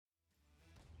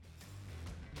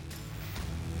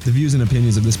The views and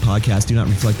opinions of this podcast do not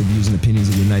reflect the views and opinions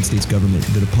of the United States government,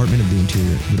 the Department of the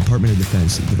Interior, the Department of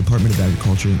Defense, the Department of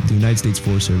Agriculture, the United States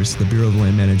Forest Service, the Bureau of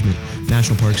Land Management,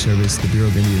 National Park Service, the Bureau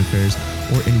of Indian Affairs,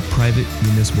 or any private,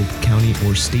 municipal, county,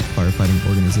 or state firefighting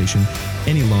organization,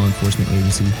 any law enforcement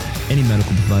agency, any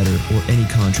medical provider, or any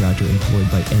contractor employed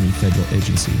by any federal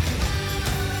agency.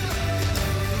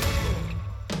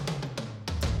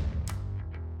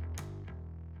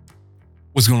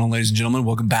 What's going on, ladies and gentlemen?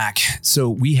 Welcome back. So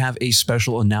we have a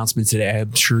special announcement today.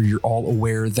 I'm sure you're all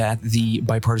aware that the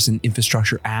Bipartisan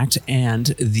Infrastructure Act and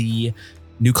the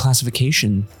new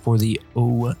classification for the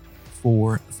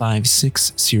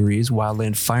 0456 series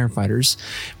Wildland Firefighters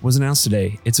was announced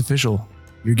today. It's official.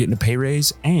 You're getting a pay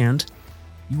raise and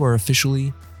you are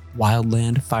officially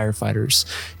Wildland Firefighters.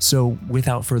 So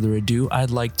without further ado,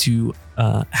 I'd like to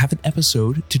have an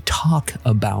episode to talk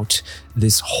about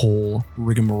this whole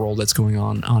rigmarole that's going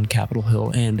on Capitol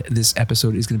Hill. And this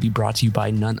episode is going to be brought to you by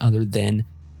none other than,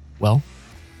 well,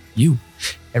 you.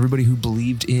 Everybody who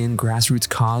believed in Grassroots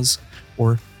cause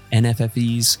or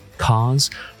NFFE's cause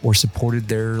or supported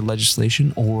their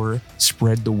legislation or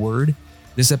spread the word.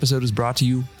 This episode is brought to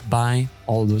you by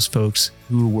all of those folks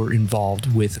who were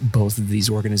involved with both of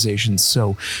these organizations.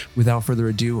 So without further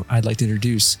ado, I'd like to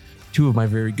introduce two of my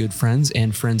very good friends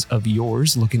and friends of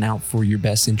yours looking out for your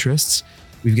best interests.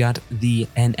 We've got the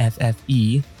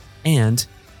NFFE and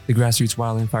the Grassroots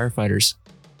Wildland Firefighters.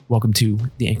 Welcome to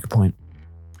the Anchor Point.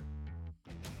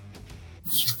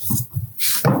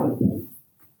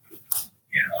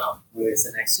 Wait, is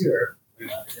it next year?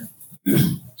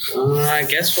 I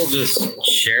guess we'll just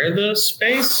share the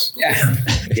space. Yeah.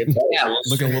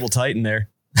 Looking a little tight in there.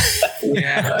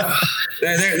 Yeah.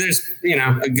 There's,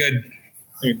 a good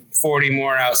 40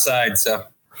 more outside. So.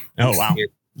 Oh, wow.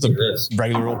 It's a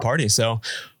regular old party. So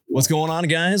what's going on,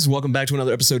 guys? Welcome back to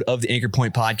another episode of the Anchor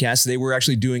Point podcast. Today, we're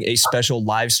actually doing a special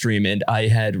live stream, and I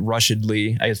had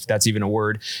rushedly, if that's even a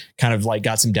word, kind of like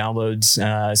got some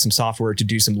downloads, some software to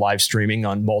do some live streaming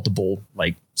on multiple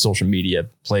like social media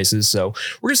places. So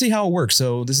we're going to see how it works.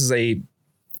 So this is a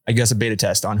beta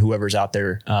test on whoever's out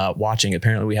there watching.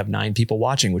 Apparently, we have 9 people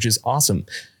watching, which is awesome.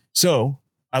 So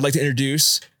I'd like to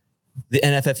introduce the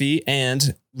NFFE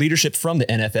and leadership from the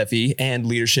NFFE and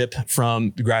leadership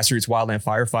from the Grassroots Wildland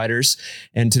Firefighters.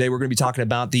 And today we're going to be talking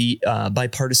about the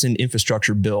bipartisan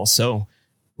infrastructure bill. So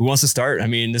who wants to start? I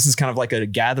mean, this is kind of like a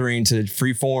gathering to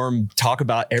freeform, talk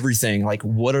about everything. Like,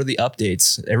 what are the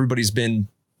updates? Everybody's been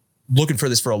looking for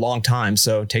this for a long time.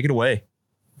 So take it away.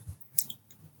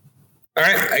 All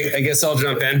right. I guess I'll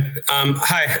jump in.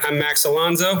 Hi, I'm Max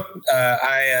Alonzo.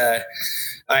 I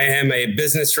am a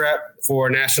business rep for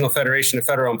National Federation of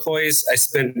Federal Employees. I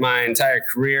spent my entire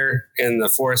career in the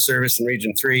Forest Service in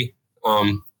Region 3.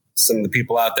 Some of the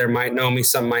people out there might know me,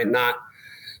 some might not.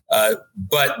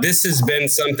 But this has been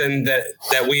something that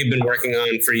we've been working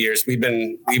on for years. We've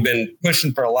been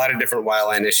pushing for a lot of different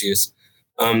wildland issues.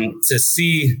 To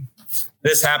see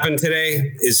this happen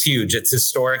today is huge. It's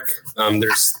historic.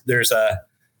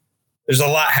 There's a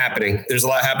lot happening. There's a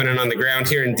lot happening on the ground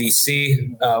here in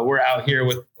DC. We're out here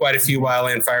with quite a few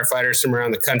wildland firefighters from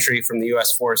around the country, from the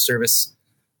U.S. Forest Service.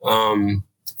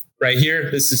 Right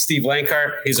here, this is Steve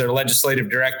Lankart. He's our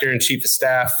legislative director and chief of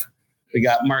staff. We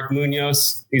got Mark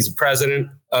Munoz. He's the president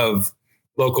of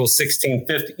Local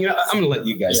 1650. I'm going to let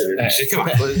you guys introduce it. Come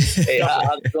on. Hey,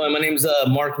 how's it going? My name's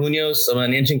Mark Munoz. I'm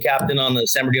an engine captain on the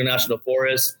San Bernardino National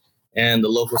Forest and the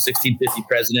Local 1650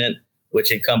 president, which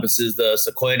encompasses the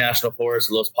Sequoia National Forest,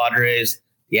 Los Padres,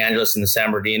 the Angeles, and the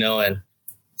San Bernardino. And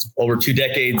it's over 2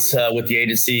 decades with the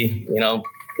agency,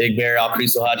 Big Bear,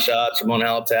 Alcriso Hot Shots, Ramon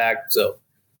Halitac. So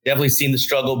definitely seen the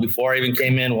struggle before I even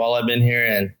came in, while I've been here.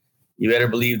 And you better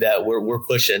believe that we're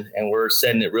pushing and we're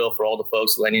setting it real for all the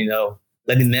folks, letting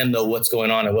them know what's going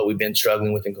on and what we've been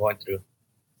struggling with and going through.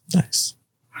 Nice.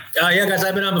 Yeah, guys,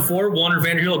 I've been on before. Wander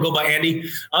Vanderhill, I'll go by Andy.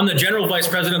 I'm the general vice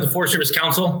president of the Forest Service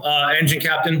Council, engine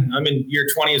captain. I'm in year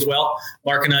 20 as well.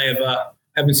 Mark and I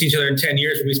haven't seen each other in 10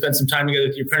 years. We spent some time together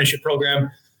with the apprenticeship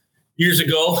program years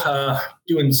ago,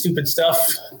 doing stupid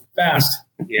stuff fast.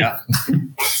 Yeah.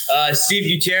 Steve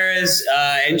Gutierrez,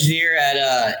 engineer at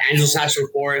Angeles National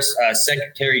Forest,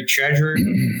 secretary treasurer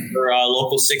for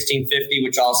Local 1650,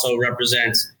 which also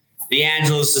represents the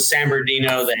Angeles, the San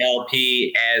Bernardino, the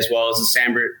LP, as well as the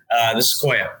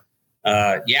Sequoia.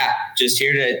 Just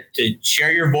here to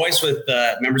share your voice with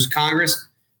members of Congress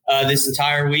this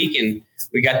entire week, and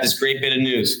we got this great bit of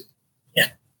news.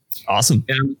 Awesome.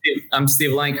 I'm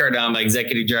Steve Lankart. I'm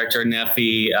executive director at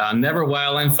NFE. Never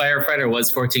wildland firefighter,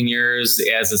 was 14 years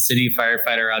as a city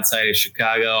firefighter outside of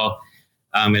Chicago.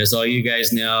 And as all you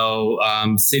guys know,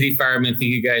 city firemen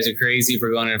think you guys are crazy for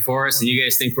going in a forest, and you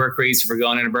guys think we're crazy for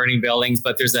going into burning buildings.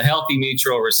 But there's a healthy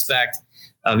mutual respect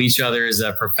of each other's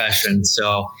profession.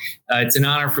 So it's an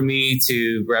honor for me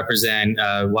to represent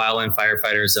Wildland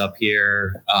Firefighters up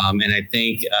here. And I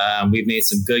think we've made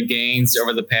some good gains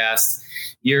over the past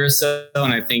year or so.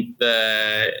 And I think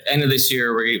the end of this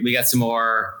year, we got some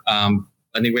more.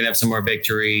 I think we're going to have some more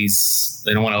victories.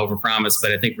 I don't want to overpromise,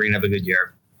 but I think we're going to have a good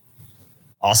year.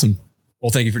 Awesome.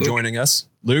 Well, thank you for joining us.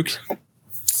 Luke?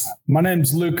 My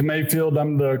name's Luke Mayfield.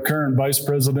 I'm the current vice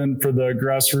president for the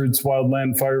Grassroots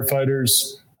Wildland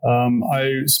Firefighters.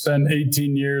 I spent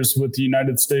 18 years with the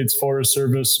United States Forest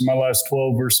Service. My last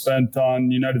 12 were spent on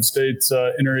United States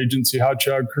interagency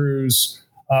hotshot crews.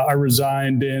 I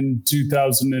resigned in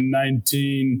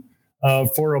 2019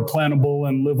 for a plannable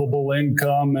and livable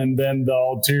income, and then the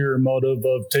ulterior motive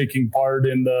of taking part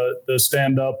in the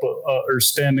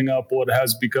standing up what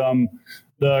has become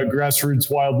the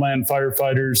Grassroots Wildland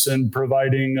Firefighters, and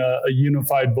providing a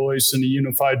unified voice and a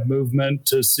unified movement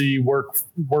to see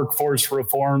workforce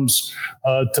reforms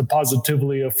to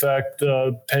positively affect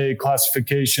pay,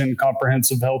 classification,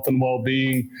 comprehensive health and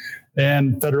well-being,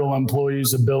 and federal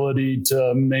employees' ability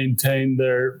to maintain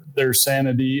their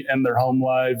sanity and their home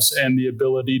lives, and the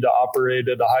ability to operate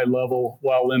at a high level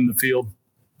while in the field.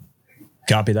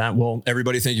 Copy that. Well,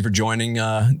 everybody, thank you for joining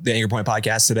the Anchor Point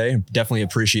podcast today. Definitely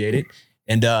appreciate it.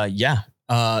 And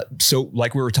so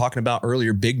like we were talking about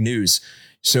earlier, big news.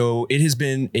 So it has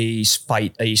been a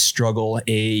fight, a struggle,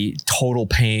 a total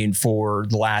pain for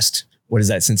the last,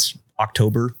 since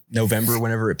October, November,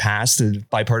 whenever it passed, the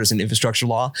bipartisan infrastructure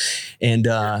law. And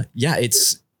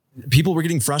it's people were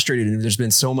getting frustrated, and there's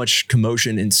been so much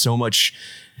commotion and so much,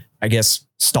 I guess,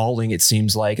 stalling, it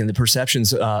seems like. And the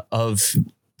perceptions of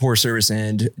Forest Service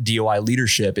and DOI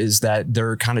leadership is that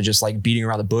they're kind of just like beating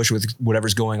around the bush with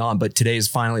whatever's going on. But today is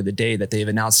finally the day that they've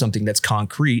announced something that's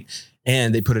concrete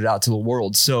and they put it out to the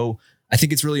world. So I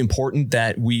think it's really important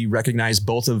that we recognize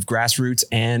both of Grassroots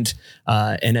and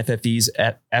NFFE's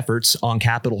efforts on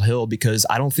Capitol Hill, because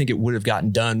I don't think it would have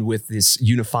gotten done with this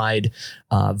unified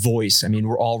voice. I mean,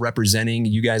 we're all representing,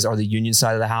 you guys are the union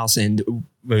side of the house, and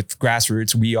with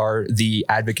Grassroots, we are the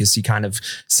advocacy kind of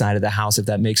side of the house, if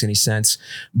that makes any sense.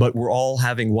 But we're all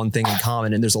having one thing in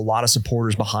common, and there's a lot of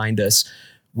supporters behind us.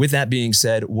 With that being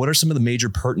said, what are some of the major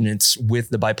pertinence with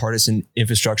the bipartisan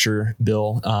infrastructure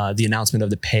bill, the announcement of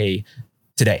the pay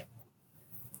today?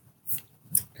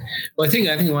 Well, I think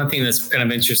one thing that's kind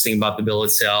of interesting about the bill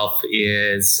itself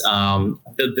is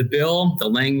the bill, the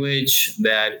language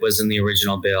that was in the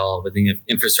original bill, with the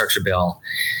infrastructure bill.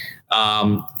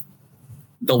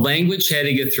 The language had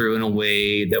to get through in a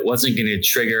way that wasn't going to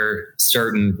trigger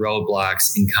certain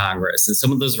roadblocks in Congress. And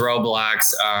some of those roadblocks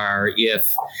are, if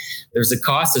there's a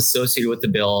cost associated with the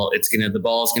bill,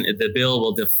 the bill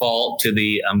will default to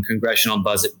the Congressional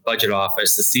Budget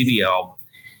Office, the CBO.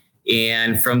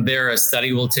 And from there, a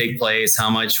study will take place. How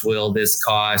much will this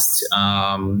cost?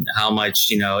 How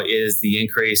much, is the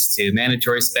increase to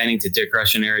mandatory spending, to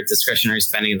discretionary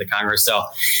spending of the Congress? So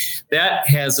that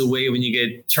has a way, when you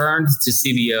get turned to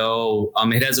CBO,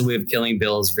 it has a way of killing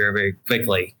bills very, very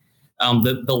quickly.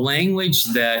 The language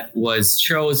that was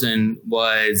chosen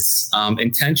was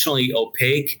intentionally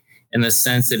opaque in the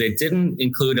sense that it didn't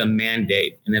include a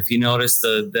mandate. And if you notice,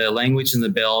 the language in the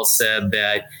bill said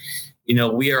that,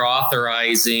 we are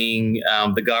authorizing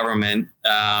the government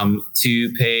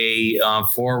to pay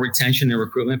for retention and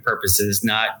recruitment purposes,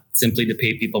 not simply to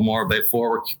pay people more, but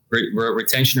for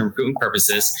retention and recruitment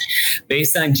purposes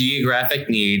based on geographic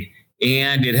need.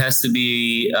 And it has to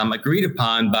be agreed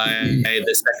upon by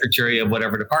the secretary of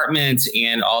whatever department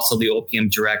and also the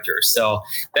OPM director. So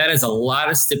that is a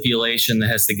lot of stipulation that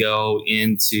has to go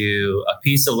into a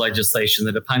piece of legislation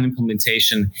that upon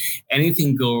implementation,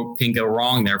 anything can go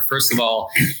wrong there. First of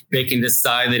all, they can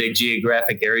decide that a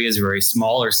geographic area is very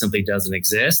small or simply doesn't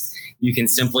exist. You can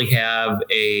simply have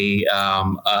a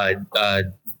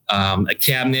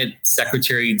cabinet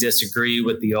secretary disagree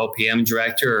with the OPM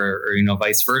director or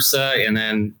vice versa, and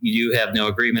then you have no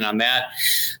agreement on that.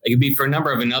 It could be for a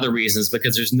number of other reasons,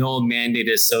 because there's no mandate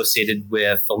associated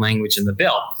with the language in the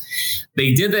bill.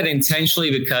 They did that intentionally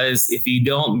because if you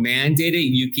don't mandate it,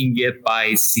 you can get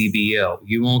by CBO.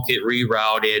 You won't get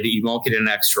rerouted. You won't get an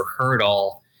extra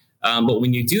hurdle. But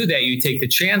when you do that, you take the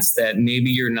chance that maybe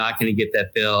you're not going to get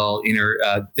that bill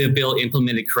the bill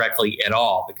implemented correctly at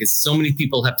all, because so many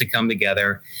people have to come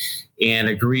together and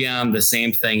agree on the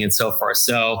same thing and so forth.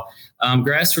 So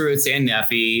Grassroots and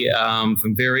NFE,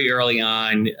 from very early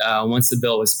on, once the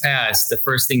bill was passed, the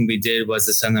first thing we did was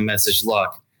to send the message,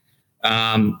 look,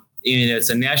 it's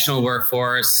a national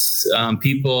workforce.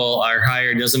 People are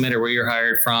hired, doesn't matter where you're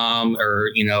hired from, or,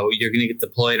 you're going to get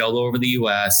deployed all over the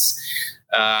U.S.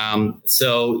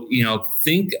 So,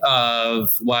 think of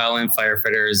wildland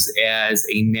firefighters as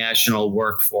a national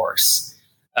workforce.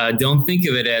 Don't think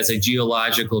of it as a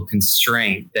geological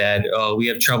constraint that, we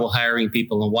have trouble hiring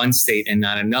people in one state and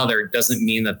not another. It doesn't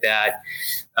mean that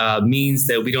means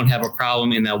that we don't have a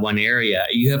problem in that one area.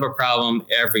 You have a problem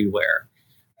everywhere.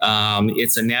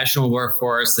 It's a national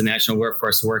workforce. The national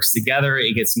workforce works together.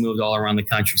 It gets moved all around the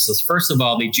country. So first of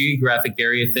all, the geographic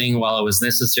area thing, while it was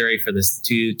necessary for this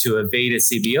to evade a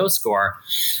CBO score,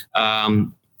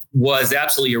 was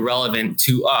absolutely irrelevant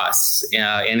to us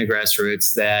in the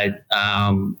Grassroots, that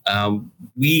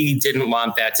we didn't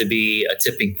want that to be a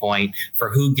tipping point for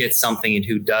who gets something and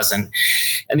who doesn't.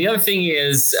 And the other thing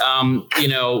is,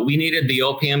 we needed the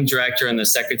OPM director and the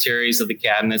secretaries of the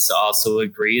cabinets to also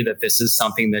agree that this is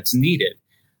something that's needed.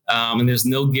 And there's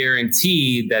no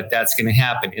guarantee that that's going to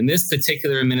happen. In this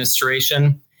particular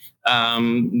administration,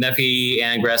 NEFI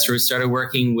and Grassroots started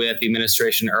working with the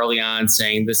administration early on,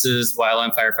 saying this is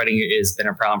wildland firefighting has been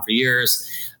a problem for years.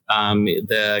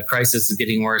 The crisis is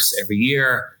getting worse every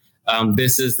year.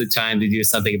 This is the time to do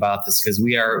something about this, because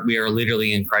we are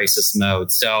literally in crisis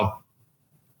mode. So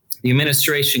the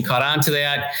administration caught on to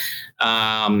that.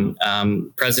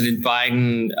 President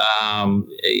Biden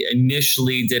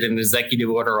initially did an executive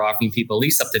order offering people at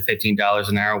least up to $15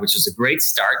 an hour, which is a great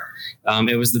start.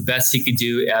 It was the best he could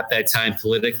do at that time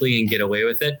politically and get away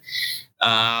with it.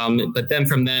 But then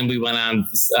from then we went on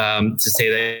to say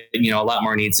that, a lot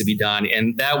more needs to be done.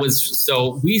 And that was,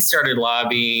 so we started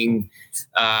lobbying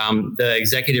the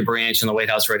executive branch in the White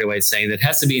House right away, saying that it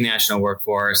has to be a national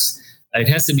workforce. It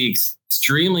has to be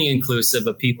extremely inclusive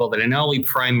of people that are not only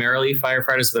primarily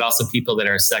firefighters, but also people that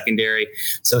are secondary.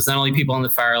 So it's not only people on the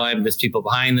fire line, but there's people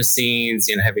behind the scenes,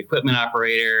 heavy equipment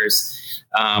operators,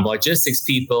 logistics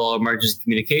people, emergency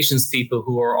communications people,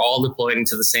 who are all deployed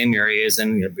into the same areas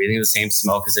and breathing the same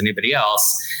smoke as anybody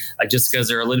else. Just because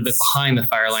they're a little bit behind the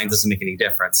fire line doesn't make any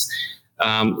difference.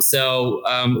 So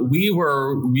we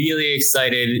were really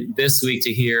excited this week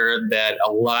to hear that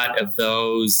a lot of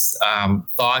those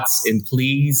thoughts and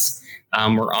pleas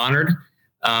were honored.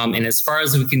 And as far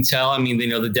as we can tell,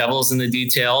 the devil's in the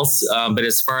details, but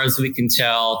as far as we can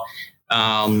tell,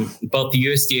 both the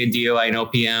USDA and DOI and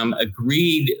OPM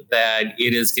agreed that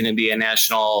it is going to be a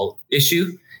national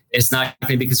issue. It's not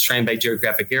going to be constrained by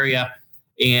geographic area.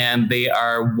 And they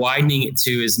are widening it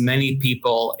to as many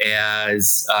people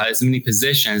as many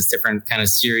positions, different kind of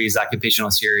series,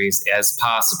 occupational series as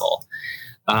possible.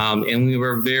 And we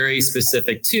were very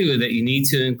specific too that you need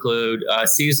to include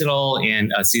seasonal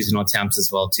and seasonal temps as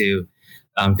well too,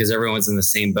 because everyone's in the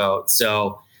same boat.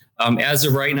 So as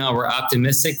of right now, we're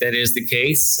optimistic that is the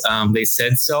case. They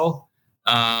said so.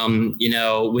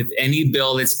 With any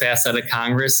bill that's passed out of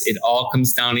Congress, it all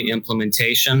comes down to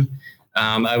implementation.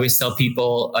 I always tell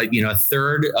people, a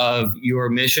third of your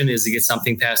mission is to get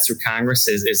something passed through Congress,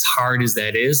 as hard as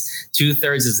that is.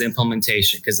 2/3 is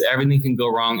implementation, because everything can go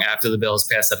wrong after the bill is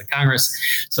passed out of Congress.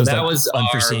 So that was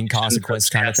unforeseen consequence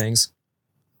kind of things.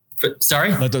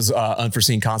 Sorry? That does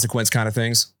unforeseen consequence kind of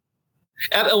things.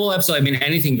 Well, absolutely.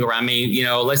 Anything go wrong.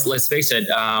 Let's face it.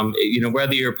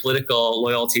 Whether your political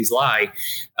loyalties lie,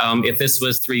 if this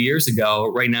was 3 years ago,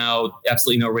 right now,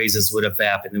 absolutely no raises would have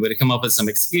happened. They would have come up with some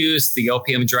excuse. The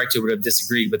OPM director would have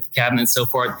disagreed with the cabinet and so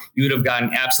forth. You would have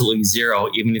gotten absolutely zero,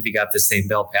 even if you got the same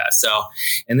bill passed. So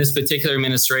in this particular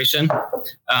administration,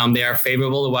 they are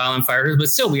favorable to wildland firefighters, but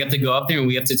still we have to go up there and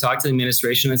we have to talk to the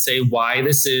administration and say why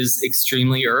this is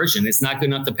extremely urgent. It's not good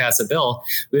enough to pass a bill.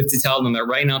 We have to tell them that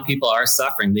right now people are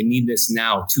suffering. They need this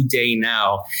now, today,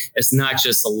 now. It's not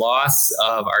just a loss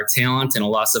of our talent and a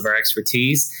loss of our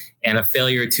expertise and a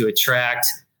failure to attract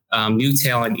new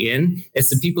talent in. It's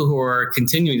the people who are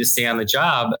continuing to stay on the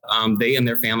job. They and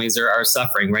their families are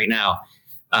suffering right now.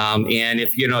 And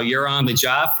if you're on the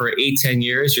job for 8-10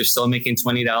 years, you're still making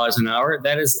 $20 an hour.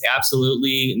 That is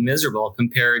absolutely miserable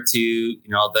compared to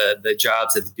the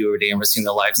jobs that they do every day and risking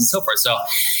their lives and so forth. So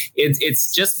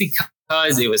it's just because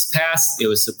it was passed, it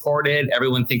was supported.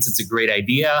 Everyone thinks it's a great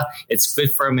idea. It's good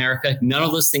for America. None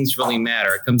of those things really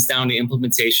matter. It comes down to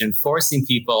implementation, forcing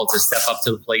people to step up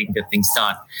to the plate and get things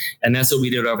done. And that's what we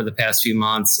did over the past few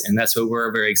months. And that's what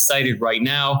we're very excited right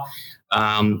now.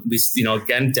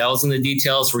 Again, delves in the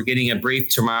details. We're getting a brief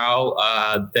tomorrow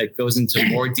that goes into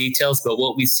more details. But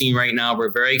what we've seen right now,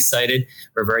 we're very excited.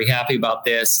 We're very happy about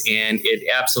this. And it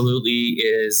absolutely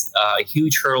is a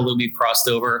huge hurdle that we've crossed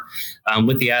over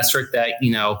with the asterisk that,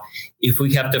 if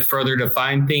we have to further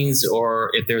define things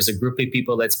or if there's a group of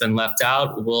people that's been left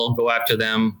out, we'll go after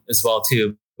them as well,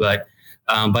 too. But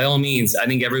by all means, I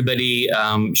think everybody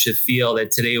should feel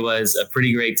that today was a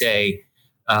pretty great day.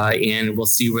 And we'll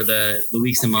see where the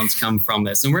weeks and months come from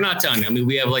this. And we're not done. I mean,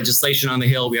 we have legislation on the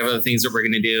Hill. We have other things that we're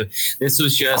going to do. This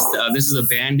was just, this is a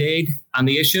Band-Aid on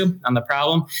the issue, on the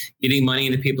problem, getting money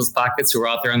into people's pockets who are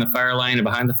out there on the fire line and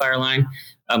behind the fire line.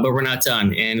 But we're not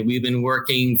done. And we've been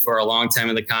working for a long time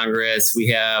in the Congress. We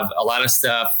have a lot of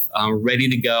stuff ready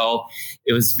to go.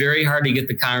 It was very hard to get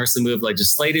the Congress to move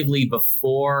legislatively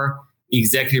before the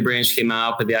executive branch came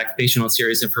out with the occupational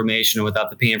serious information and without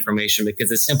the pay information, because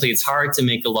it's hard to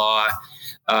make a law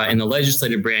in the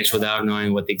legislative branch without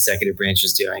knowing what the executive branch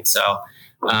is doing. So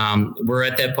we're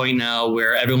at that point now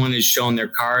where everyone has shown their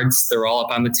cards. They're all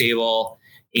up on the table.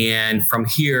 And from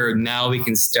here, now we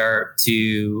can start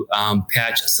to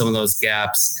patch some of those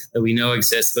gaps that we know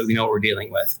exist, but we know what we're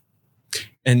dealing with.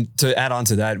 And to add on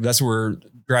to that, that's where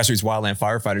Grassroots Wildland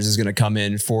Firefighters is going to come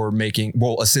in for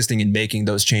assisting in making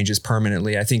those changes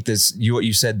permanently. I think what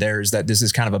you said there is that this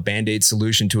is kind of a Band-Aid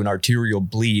solution to an arterial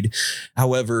bleed.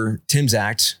 However, Tim's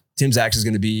Act is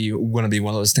going to be one of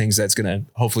those things that's going to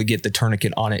hopefully get the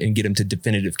tourniquet on it and get him to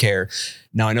definitive care.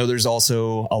 Now, I know there's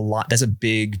also a lot. That's a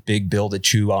big bill to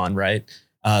chew on, right?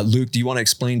 Luke, do you want to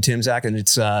explain Tim's Act and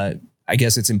its, I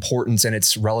guess, its importance and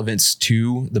its relevance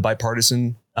to the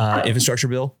bipartisan infrastructure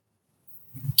bill?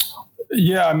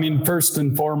 Yeah, I mean, first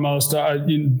and foremost,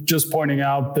 just pointing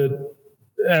out that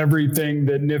everything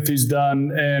that NIFI's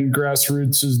done and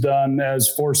Grassroots has done as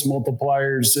force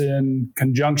multipliers in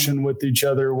conjunction with each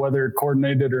other, whether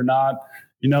coordinated or not,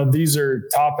 these are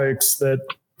topics that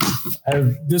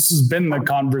this has been the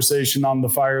conversation on the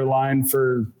fire line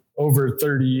for over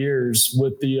 30 years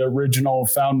with the original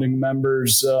founding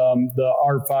members, the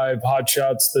R5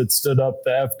 hotshots that stood up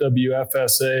the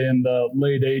FWFSA in the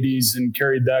late 80s and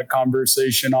carried that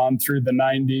conversation on through the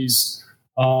 90s,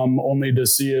 only to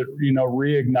see it,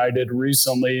 reignited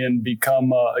recently and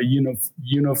become a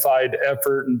unified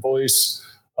effort and voice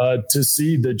to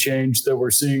see the change that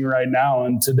we're seeing right now.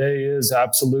 And today is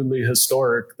absolutely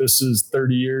historic. This is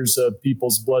 30 years of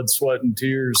people's blood, sweat, and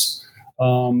tears.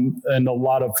 And a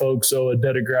lot of folks owe a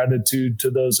debt of gratitude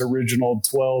to those original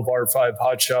 12 R5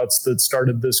 hotshots that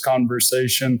started this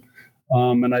conversation.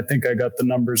 And I think I got the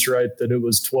numbers right, that it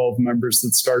was 12 members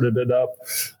that started it up.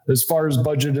 As far as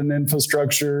budget and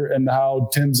infrastructure and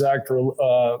how Tim's Act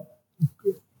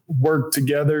work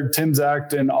together, Tim's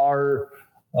Act and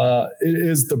it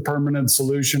is the permanent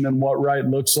solution. And what right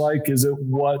looks like, is it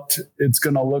what it's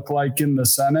going to look like in the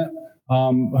Senate?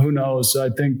 Who knows? I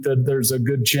think that there's a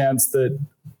good chance that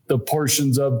the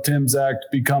portions of Tim's Act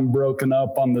become broken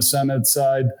up on the Senate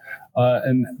side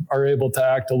and are able to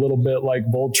act a little bit like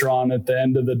Voltron at the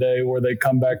end of the day, where they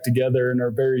come back together and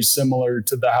are very similar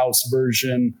to the House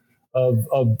version of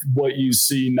what you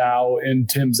see now in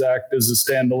Tim's Act as a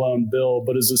standalone bill.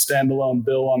 But as a standalone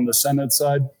bill on the Senate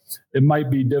side, it might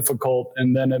be difficult,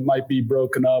 and then it might be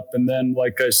broken up. And then,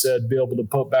 like I said, be able to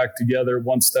put back together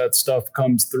once that stuff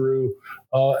comes through.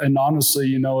 And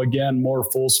honestly, again, more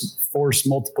force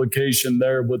multiplication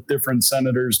there with different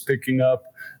senators picking up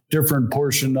different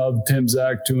portion of Tim's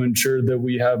Act to ensure that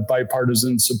we have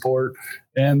bipartisan support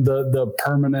and the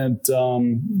permanent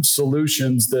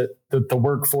solutions that the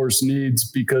workforce needs,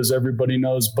 because everybody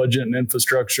knows budget and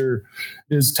infrastructure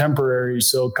is temporary.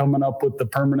 So coming up with the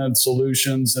permanent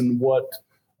solutions and what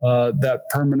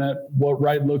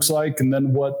right looks like, and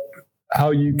then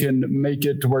how you can make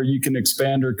it to where you can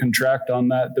expand or contract on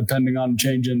that depending on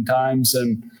changing times.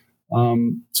 And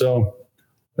so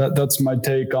that's my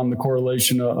take on the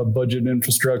correlation of budget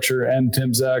infrastructure and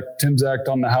Tim's Act. Tim's Act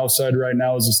on the House side right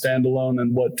now is a standalone,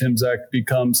 and what Tim's Act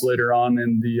becomes later on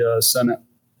in the Senate.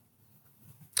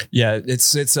 Yeah,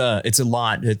 it's a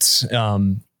lot.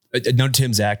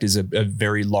 Tim's Act is a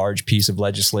very large piece of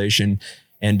legislation,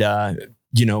 and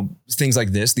things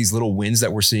like this, these little wins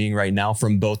that we're seeing right now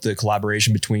from both the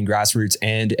collaboration between Grassroots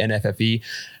and NFFE.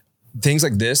 Things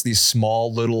like this, these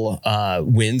small little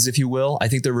wins, if you will, I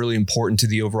think they're really important to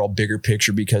the overall bigger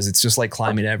picture, because it's just like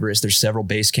climbing Everest. There's several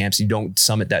base camps. You don't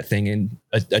summit that thing in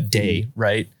a day,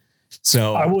 right?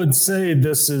 So I would say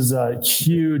this is a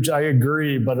huge, I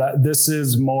agree, but this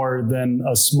is more than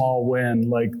a small win.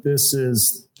 Like, this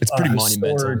is pretty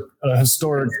monumental. A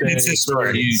historic day. It's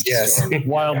historic, yes.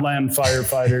 Wildland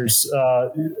firefighters.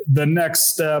 The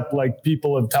next step, like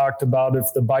people have talked about, if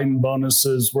the Biden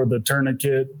bonuses were the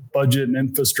tourniquet, budget and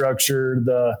infrastructure,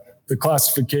 the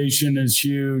classification is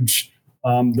huge.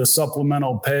 The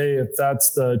supplemental pay, if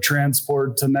that's the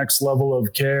transport to next level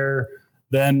of care,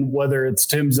 then whether it's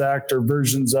Tim's Act or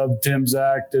versions of Tim's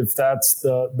Act, if that's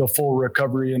the full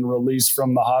recovery and release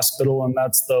from the hospital, and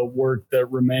that's the work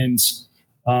that remains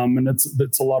And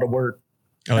it's a lot of work.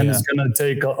 It's going to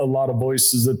take a lot of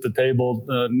voices at the table,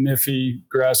 NIFI,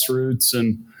 Grassroots,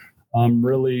 and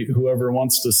really whoever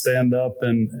wants to stand up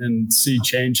and see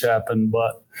change happen.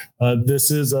 But this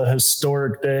is a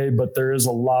historic day, but there is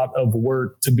a lot of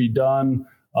work to be done.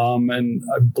 And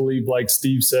I believe, like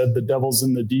Steve said, the devil's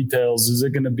in the details. Is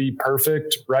it going to be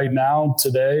perfect right now,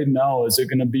 today? No. Is it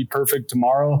going to be perfect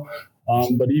tomorrow?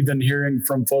 But even hearing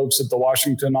from folks at the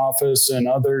Washington office and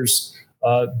others,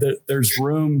 there's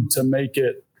room to make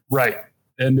it right.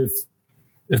 And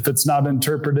if it's not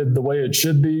interpreted the way it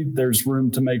should be, there's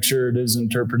room to make sure it is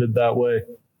interpreted that way.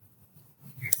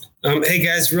 Hey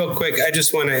guys, real quick, I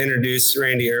just want to introduce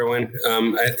Randy Irwin.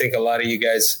 I think a lot of you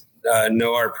guys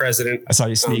know our president. I saw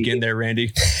you sneak in there,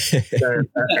 Randy.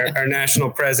 our national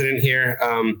president here.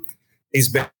 He's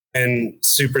been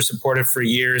super supportive for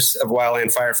years of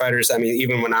wildland firefighters. I mean,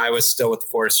 even when I was still with the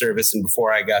Forest Service and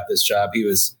before I got this job, he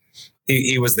was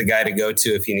the guy to go to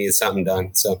if he needed something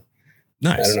done. So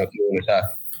nice. I don't know if you want to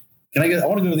talk. I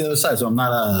want to go to the other side, so I'm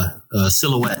not a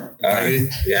silhouette. Are you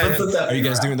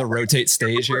guys doing the rotate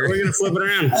stage here? We're going to flip it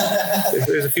around.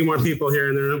 There's a few more people here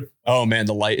in the room. Oh man,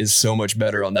 the light is so much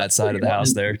better on that side of the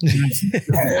house there. This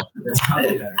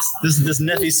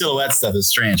Neffy silhouette stuff is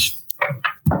strange.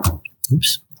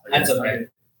 Oops. That's okay.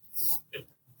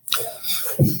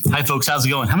 Hi folks, how's it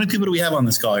going? How many people do we have on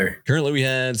this call here? Currently we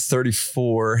had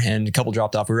 34 and a couple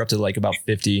dropped off. We were up to like about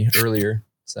 50 earlier.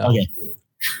 So okay.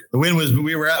 The wind was,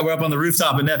 we're up on the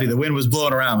rooftop in Neffy. The wind was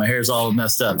blowing around. My hair's all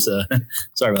messed up. So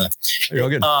sorry about that. You're all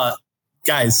good.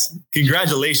 Guys,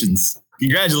 congratulations.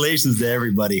 Congratulations to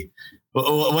everybody.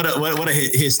 What a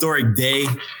historic day.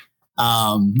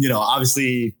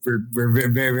 Obviously we're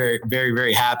very, very, very,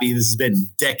 very happy. This has been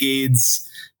decades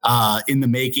in the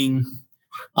making.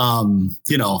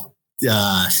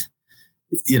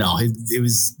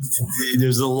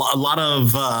 There's a lot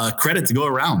of credit to go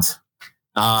around.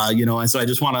 And so I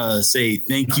just want to say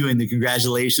thank you and the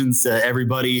congratulations to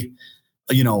everybody,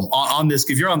 on this.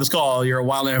 If you're on this call, you're a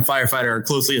wildland firefighter or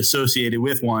closely associated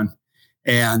with one.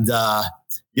 And,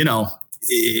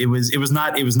 it was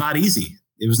not easy.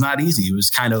 It was not easy. It was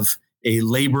kind of a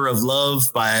labor of love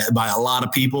by a lot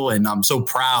of people. And I'm so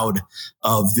proud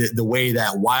of the way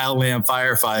that wildland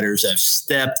firefighters have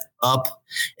stepped up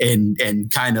and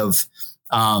kind of,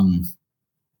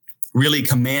 really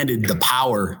commanded the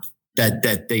power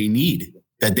that they need,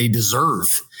 that they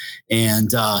deserve. And,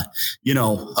 I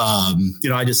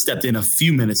just stepped in a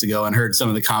few minutes ago and heard some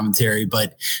of the commentary,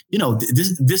 but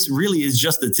this really is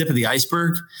just the tip of the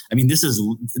iceberg. I mean, this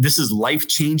is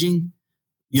life-changing,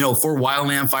 for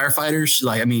wildland firefighters.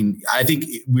 I think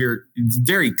we're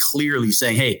very clearly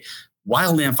saying, hey,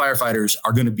 wildland firefighters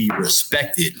are going to be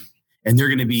respected and they're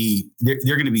going to be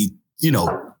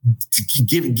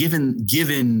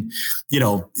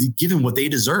given what they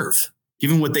deserve,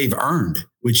 given what they've earned,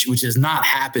 which has not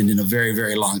happened in a very,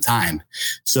 very long time.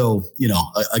 So,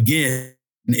 again,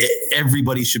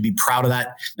 everybody should be proud of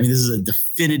that. I mean, this is a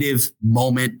definitive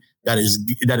moment that is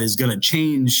going to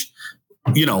change,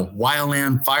 federal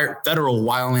wildland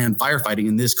firefighting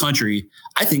in this country.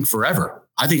 I think forever.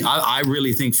 I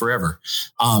really think forever.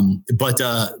 But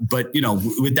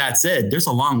with that said, there's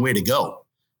a long way to go.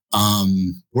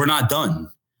 We're not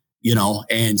done,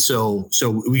 and so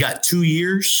we got 2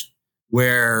 years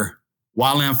where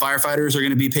wildland firefighters are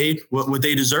going to be paid what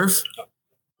they deserve.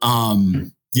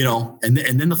 And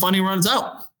then the funding runs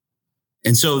out.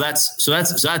 And so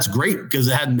that's great because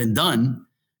it hadn't been done,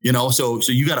 so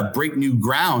you got to break new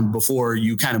ground before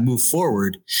you kind of move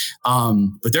forward.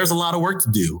 But there's a lot of work to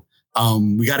do.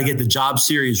 We got to get the job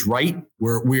series right.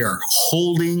 We are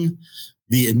holding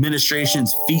the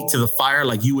administration's feet to the fire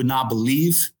like you would not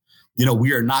believe.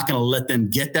 We are not going to let them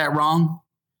get that wrong.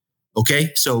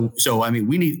 Okay, so I mean,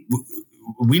 we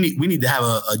need to have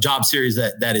a job series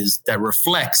that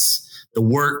reflects the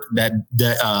work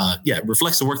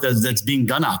reflects the work that's being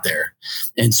done out there.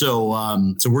 And so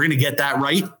we're going to get that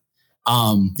right.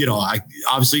 I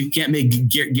obviously can't make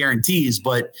guarantees,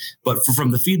 but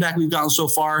from the feedback we've gotten so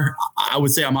far, I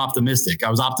would say I'm optimistic. I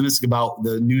was optimistic about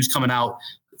the news coming out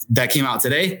that came out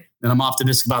today, and I'm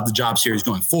optimistic about the job series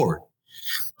going forward.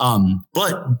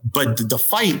 But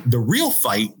the real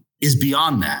fight is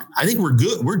beyond that. I think we're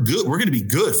good. We're good. We're going to be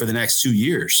good for the next 2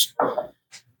 years.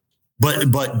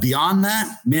 But beyond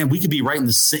that, man, we could be right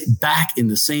back in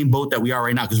the same boat that we are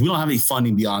right now because we don't have any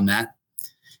funding beyond that.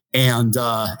 And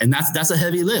that's a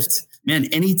heavy lift, man.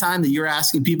 Anytime that you're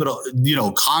asking people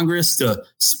to, Congress to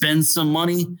spend some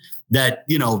money that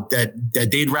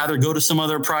they'd rather go to some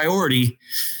other priority,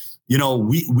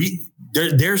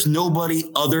 there's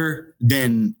nobody other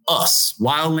than us,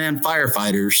 wildland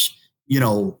firefighters,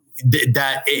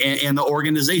 and the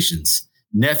organizations,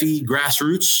 NEFI,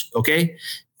 Grassroots. Okay.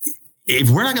 If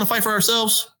we're not going to fight for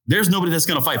ourselves, there's nobody that's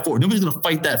going to fight for it. Nobody's going to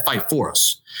fight that fight for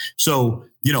us. So,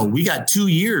 we got 2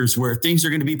 years where things are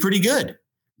going to be pretty good,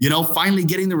 finally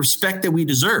getting the respect that we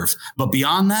deserve. But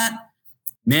beyond that,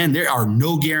 man, there are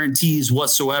no guarantees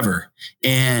whatsoever.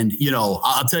 And,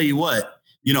 I'll tell you what,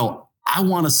 I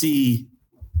want to see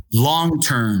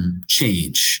long-term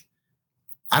change.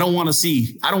 I don't want to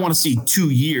see 2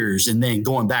 years and then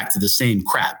going back to the same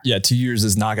crap. Yeah. 2 years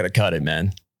is not going to cut it,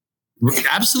 man.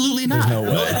 Absolutely not. There's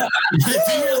no way.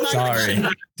 Sorry.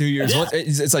 2 years. Yeah.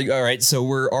 It's like, all right, so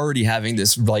we're already having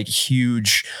this like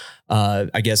huge,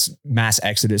 I guess, mass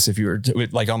exodus. If you were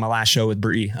like on my last show with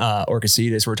Bree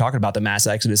Orcasides, we're talking about the mass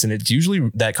exodus, and it's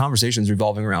usually that conversation is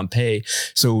revolving around pay.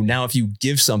 So now if you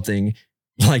give something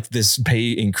like this pay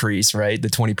increase, right, the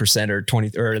 20%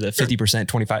 or the 50%,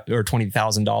 25 or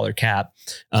 $20,000 cap,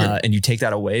 and you take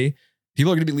that away, people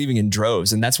are going to be leaving in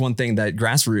droves. And that's one thing that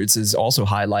Grassroots is also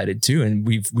highlighted too. And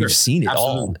we've seen it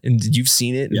all, and you've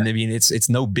seen it. And I mean, it's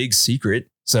no big secret.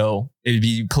 So it'd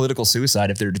be political suicide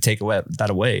if they're to take that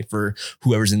away for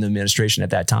whoever's in the administration at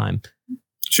that time.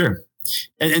 Sure.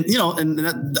 And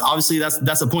that, obviously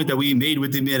that's a point that we made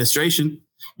with the administration,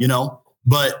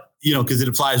 but, cause it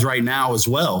applies right now as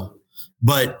well.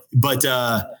 But it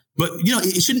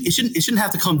shouldn't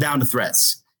have to come down to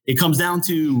threats. It comes down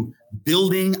to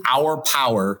building our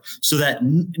power so that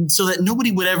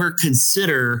nobody would ever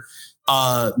consider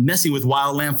messing with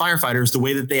wildland firefighters the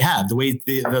way that they have, the way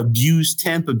they've abused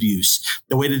temp abuse,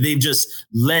 the way that they've just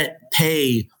let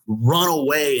pay run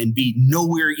away and be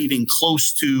nowhere even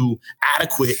close to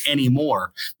adequate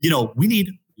anymore. We need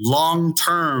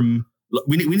long-term.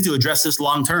 We need to address this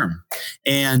long-term.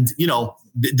 And,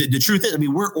 the truth is, I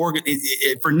mean, we're for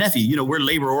NEFI, we're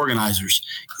labor organizers.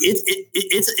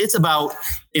 It's about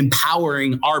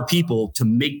empowering our people to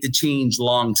make the change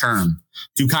long-term,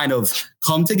 to kind of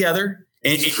come together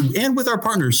and with our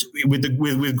partners, with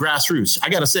Grassroots. I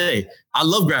got to say, I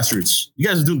love Grassroots. You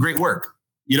guys are doing great work.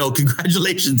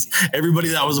 Congratulations, everybody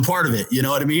that was a part of it. You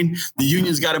know what I mean? The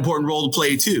union's got an important role to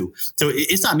play too. So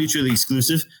it's not mutually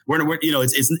exclusive. We're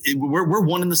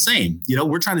one and the same.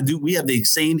 We're trying to we have the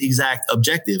same exact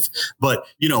objective, but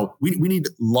we need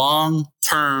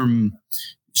long-term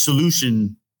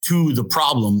solution to the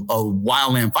problem of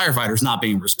wildland firefighters not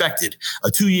being respected. A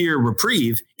 2-year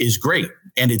reprieve is great,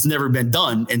 and it's never been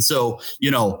done. And so,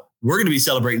 we're going to be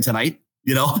celebrating tonight.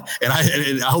 And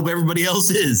I hope everybody else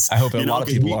is. I hope a lot of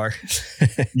people are.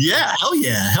 Yeah, hell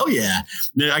yeah.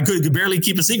 I could barely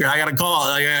keep a secret. I got to call.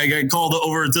 I got called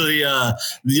over to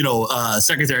the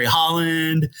Secretary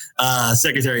Holland,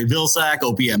 Secretary Vilsack,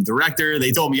 OPM director.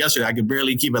 They told me yesterday I could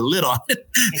barely keep a lid on it.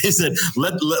 They said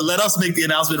let us make the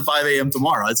announcement at 5 a.m.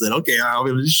 tomorrow. I said okay, I'll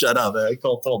be able to shut up. I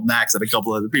told Max and a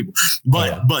couple other people.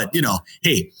 But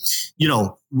hey,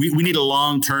 we need a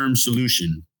long-term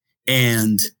solution,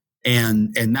 and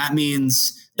that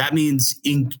means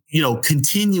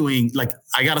continuing, like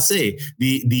I got to say,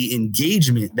 the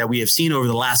engagement that we have seen over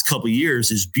the last couple of years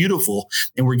is beautiful.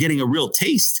 And we're getting a real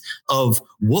taste of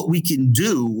what we can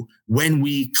do when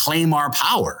we claim our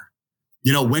power.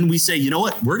 When we say,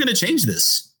 what, we're going to change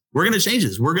this. We're going to change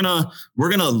this. We're going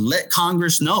to let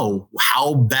Congress know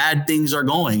how bad things are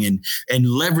going and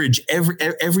leverage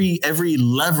every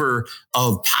lever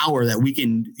of power that we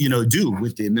can, do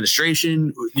with the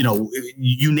administration,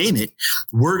 you name it.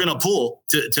 We're going to pull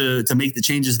to make the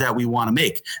changes that we want to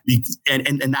make.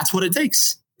 And that's what it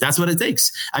takes. That's what it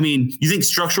takes. I mean, you think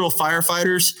structural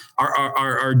firefighters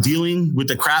are dealing with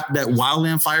the crap that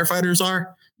wildland firefighters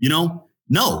are, No,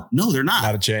 they're not.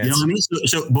 Not a chance. You know what I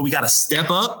mean? But we got to step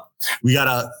up. We got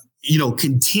to,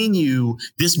 continue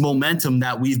this momentum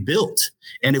that we've built.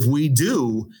 And if we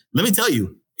do, let me tell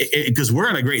you, because we're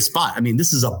in a great spot. I mean,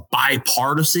 this is a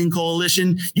bipartisan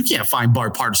coalition. You can't find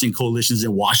bipartisan coalitions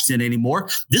in Washington anymore.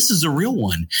 This is a real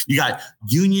one. You got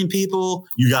union people.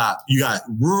 You got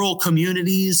rural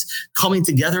communities coming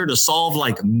together to solve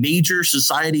like major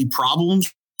society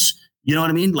problems. You know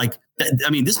what I mean?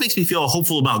 This makes me feel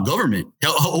hopeful about government,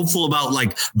 hopeful about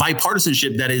like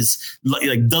bipartisanship that is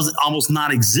like doesn't almost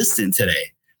non-existent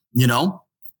today,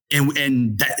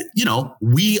 and that,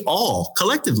 we all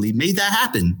collectively made that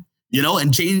happen,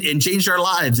 and changed our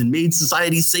lives and made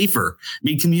society safer,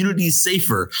 made communities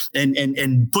safer,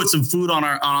 and put some food on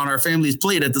our family's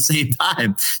plate at the same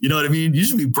time. You know what I mean? You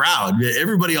should be proud.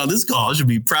 Everybody on this call should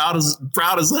be proud as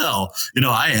hell.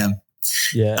 I am.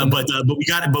 Yeah. But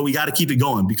we got to keep it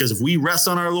going, because if we rest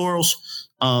on our laurels,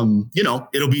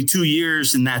 it'll be 2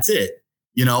 years and that's it.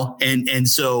 and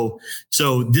so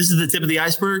this is the tip of the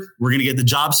iceberg. We're going to get the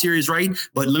job series right.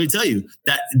 But let me tell you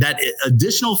that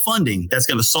additional funding that's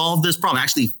going to solve this problem,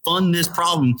 actually fund this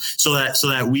problem so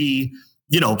that we,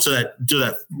 so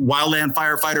that wildland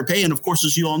firefighter pay. And of course,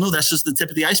 as you all know, that's just the tip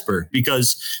of the iceberg,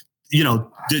 because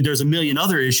there's a million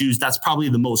other issues. That's probably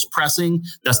the most pressing.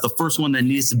 That's the first one that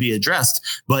needs to be addressed.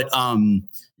 But,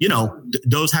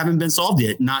 those haven't been solved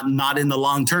yet, not in the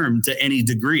long term to any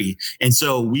degree. And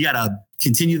so we got to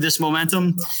continue this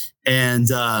momentum, and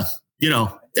that's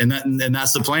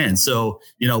the plan. So,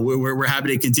 we're happy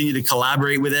to continue to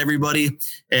collaborate with everybody,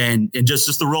 and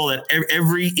just the role that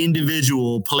every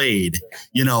individual played,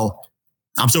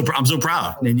 I'm so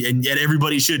proud, and yet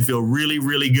everybody should feel really,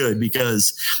 really good,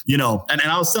 because, and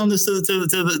I was telling this to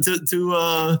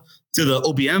the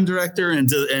OPM director and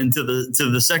to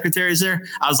the secretaries there.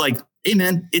 I was like, hey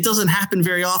man, it doesn't happen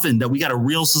very often that we got a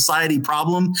real society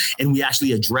problem and we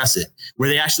actually address it, where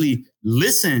they actually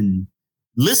listen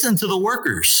to the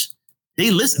workers.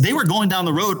 They were going down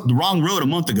the wrong road a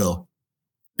month ago.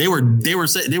 They were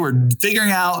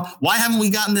figuring out, why haven't we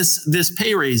gotten this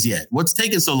pay raise yet? What's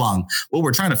taking so long? Well,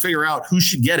 we're trying to figure out who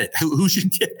should get it, who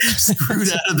should get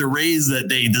screwed out of the raise that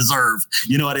they deserve.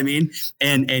 You know what I mean?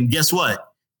 And guess what?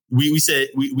 We said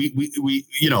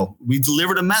we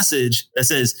delivered a message that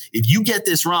says, if you get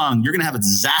this wrong, you're going to have a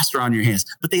disaster on your hands.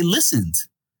 But they listened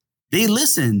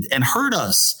and heard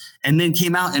us, and then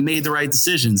came out and made the right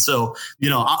decision. So,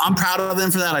 I'm proud of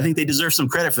them for that. I think they deserve some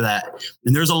credit for that.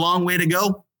 And there's a long way to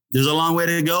go.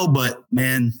 But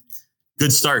man,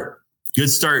 good start.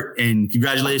 And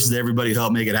congratulations to everybody who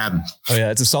helped make it happen. Oh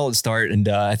yeah, it's a solid start. And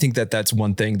I think that's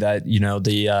one thing that,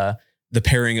 the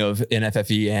pairing of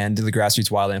NFFE and the Grassroots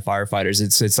Wildland Firefighters,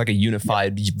 it's like a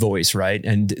unified voice, right?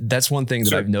 And that's one thing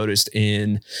that I've noticed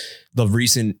in the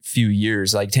recent few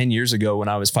years. Like 10 years ago when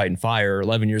I was fighting fire, or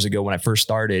 11 years ago when I first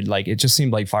started, like it just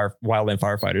seemed like wildland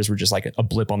firefighters were just like a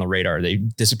blip on the radar. They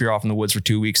disappear off in the woods for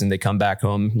 2 weeks and they come back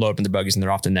home, load up in their buggies, and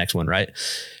they're off to the next one, right?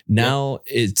 Now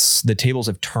it's the tables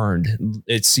have turned.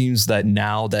 It seems that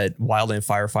now that wildland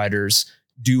firefighters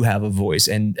do have a voice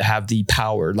and have the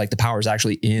power, like the power is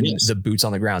actually in the boots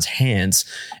on the ground's hands,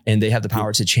 and they have the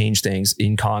power to change things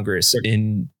in Congress,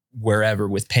 in wherever,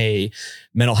 with pay,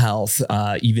 mental health,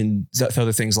 even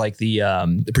other things like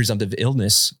the presumptive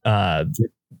illness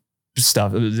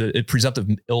stuff, the presumptive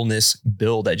illness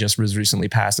bill that just was recently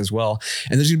passed as well.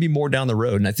 And there's going to be more down the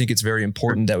road. And I think it's very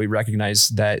important that we recognize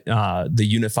that the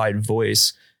unified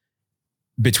voice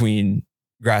between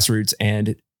Grassroots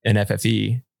and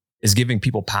NFFE is giving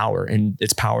people power, and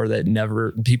it's power that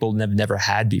people never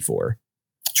had before.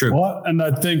 True. Well, and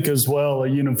I think as well, a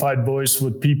unified voice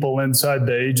with people inside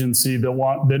the agency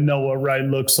that know what right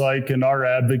looks like and are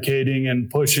advocating and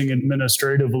pushing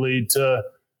administratively to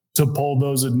pull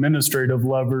those administrative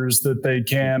levers that they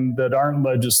can, that aren't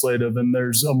legislative. And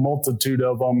there's a multitude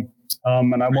of them.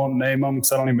 And I won't name them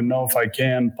because I don't even know if I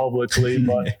can publicly,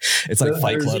 but it's like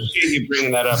Fight Club. You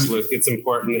bring that up, Luke. It's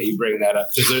important that you bring that up,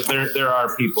 because there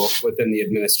are people within the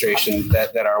administration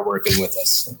that are working with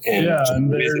us. And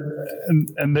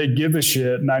they give a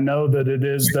shit. And I know that it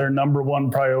is their number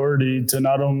one priority to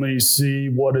not only see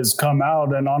what has come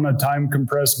out, and on a time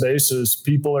compressed basis,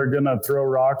 people are going to throw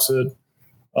rocks at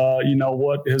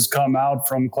what has come out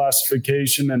from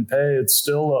classification and pay. It's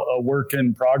still a work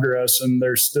in progress, and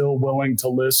they're still willing to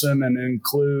listen and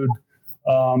include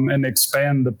and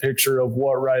expand the picture of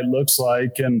what right looks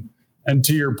like. And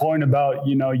to your point about,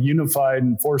 unified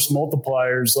and force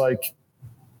multipliers, like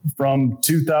from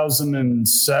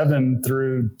 2007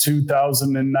 through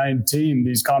 2019,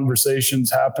 these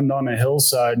conversations happened on a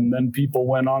hillside, and then people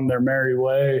went on their merry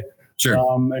way. Sure.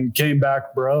 And came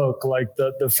back broke. Like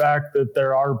the fact that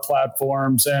there are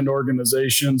platforms and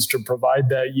organizations to provide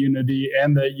that unity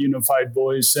and that unified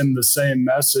voice in the same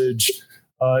message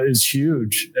is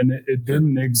huge. And it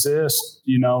didn't exist,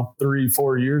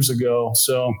 3-4 years ago.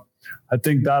 So I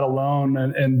think that alone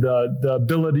and the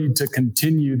ability to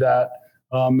continue that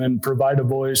and provide a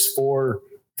voice for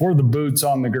the boots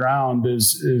on the ground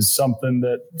is something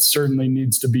that certainly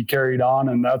needs to be carried on.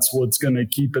 And that's what's going to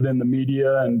keep it in the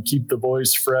media and keep the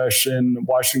voice fresh in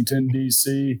Washington,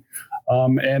 D.C.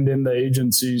 And in the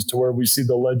agencies, to where we see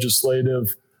the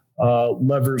legislative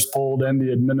levers pulled and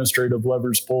the administrative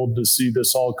levers pulled to see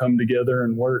this all come together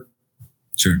and work.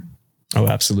 Sure. Oh,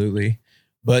 absolutely.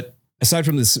 But aside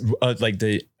from this,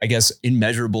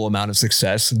 immeasurable amount of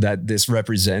success that this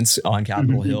represents on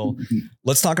Capitol Hill,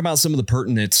 let's talk about some of the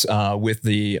pertinence with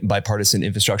the bipartisan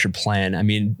infrastructure plan. I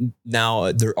mean,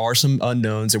 now there are some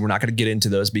unknowns, and we're not going to get into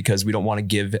those because we don't want to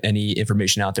give any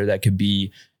information out there that could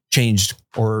be changed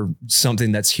or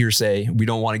something that's hearsay. We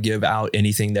don't want to give out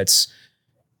anything that's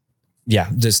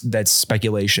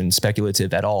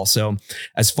speculative at all. So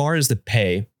as far as the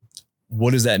pay,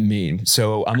 what does that mean?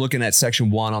 So I'm looking at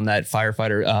section 1 on that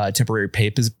firefighter temporary pay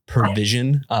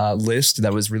provision list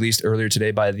that was released earlier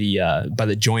today by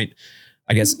the joint,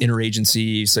 I guess,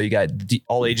 interagency. So you got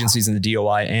all agencies in the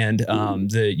DOI and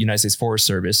the United States Forest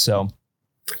Service. So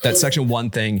that section 1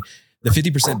 thing, the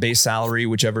 50% base salary,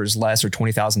 whichever is less, or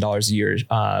 $20,000 a year,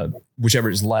 whichever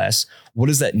is less. What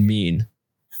does that mean?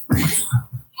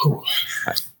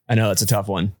 I know that's a tough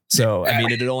one. So, I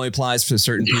mean, it only applies to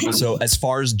certain people. So as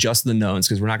far as just the knowns,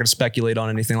 because we're not going to speculate on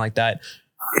anything like that.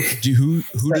 Who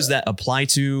does that apply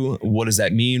to? What does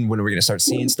that mean? When are we going to start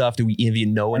seeing stuff? Do we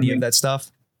even know any of that stuff?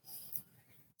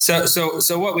 So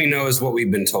what we know is what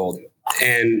we've been told.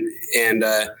 And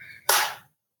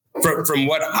from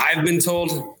what I've been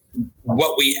told,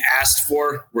 what we asked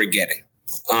for, we're getting.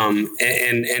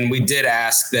 And we did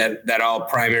ask that all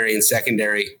primary and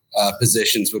secondary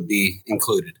positions would be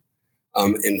included.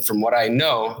 And from what I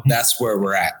know, that's where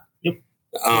we're at. Yep.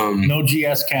 No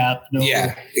GS cap.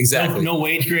 Exactly. No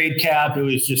wage grade cap. It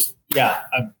was just,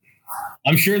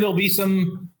 I'm sure there'll be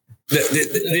some.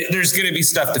 There's going to be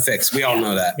stuff to fix. We all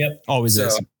know that. Yep. Always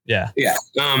is. Yeah. Yeah.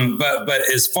 But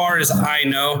as far as I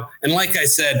know, and like I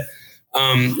said,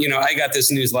 I got this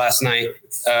news last night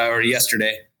or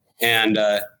yesterday, and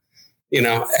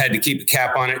had to keep a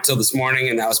cap on it till this morning,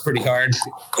 and that was pretty hard.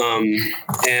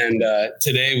 And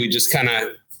today we just kind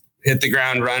of hit the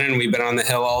ground running. We've been on the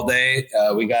hill all day.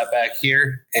 We got back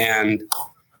here, and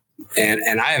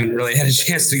I haven't really had a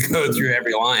chance to go through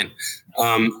every line.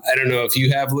 I don't know if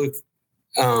you have, Luke.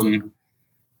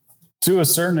 To a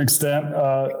certain extent,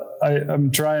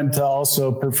 I'm trying to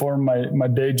also perform my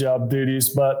day job duties,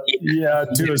 but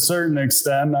to a certain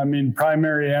extent, I mean,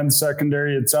 primary and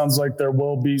secondary, it sounds like there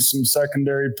will be some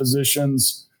secondary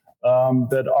positions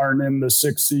that aren't in the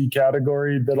 6C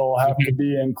category that'll have to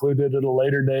be included at a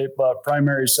later date, but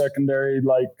primary, secondary,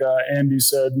 like Andy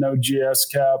said, no GS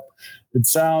cap. It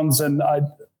sounds, and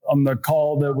on the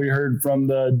call that we heard from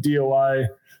the DOI,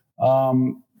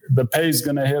 the pay is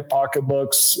going to hit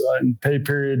pocketbooks in pay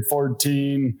period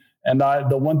 14. And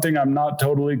the one thing I'm not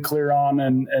totally clear on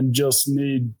and just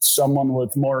need someone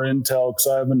with more intel, because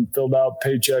I haven't filled out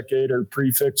Paycheck 8 or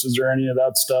prefixes or any of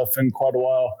that stuff in quite a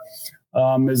while,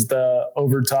 is the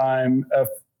overtime,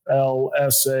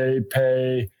 FLSA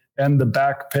pay, and the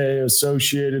back pay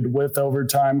associated with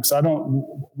overtime. Because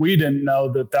we didn't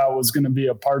know that was going to be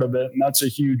a part of it. And that's a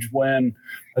huge win,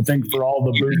 I think, for all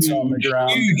the boots on the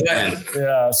ground.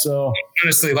 Yeah. So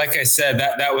honestly, like I said,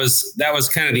 that was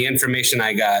kind of the information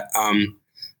I got.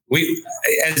 We,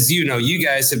 as you know, you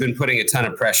guys have been putting a ton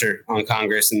of pressure on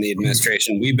Congress and the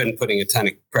administration. We've been putting a ton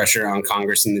of pressure on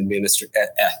Congress and the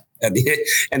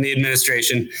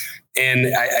administration.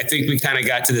 And I think we kind of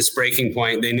got to this breaking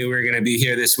point. They knew we were going to be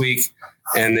here this week,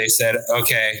 and they said,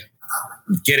 okay,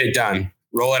 get it done,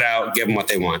 roll it out, give them what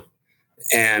they want.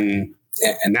 And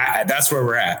that's where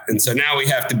we're at. And so now we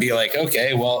have to be like,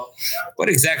 okay, well, what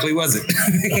exactly was it?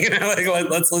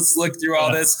 Let's look through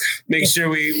all this, make sure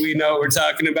we know what we're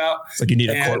talking about. It's like you need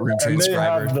a courtroom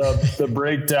transcriber. And they have the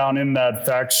breakdown in that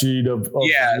fact sheet of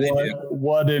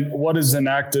what is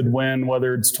enacted when,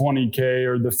 whether it's 20K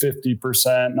or the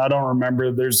 50%. And I don't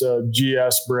remember, there's a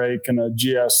GS break and a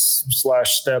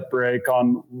GS/step break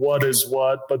on what is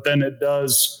what, but then it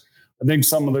does. I think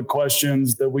some of the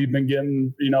questions that we've been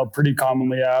getting, pretty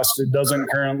commonly asked, it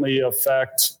doesn't currently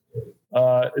affect,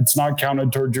 it's not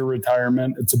counted towards your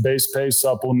retirement. It's a base pay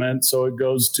supplement. So it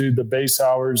goes to the base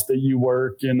hours that you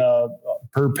work in a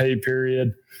per pay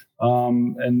period.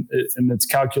 And it's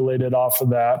calculated off of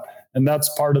that. And that's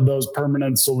part of those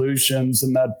permanent solutions,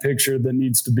 and that picture that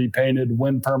needs to be painted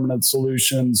when permanent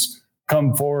solutions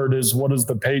come forward is, what does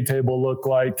the pay table look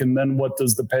like? And then what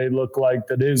does the pay look like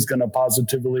that is going to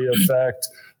positively affect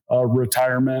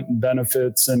retirement and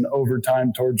benefits and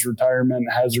overtime towards retirement,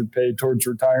 hazard pay towards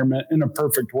retirement? In a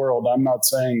perfect world, I'm not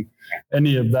saying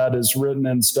any of that is written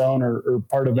in stone or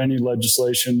part of any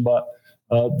legislation, but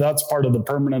that's part of the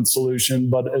permanent solution.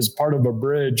 But as part of a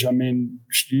bridge, I mean,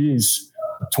 geez,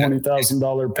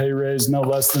 $20,000 pay raise, no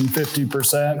less than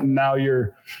 50%. And now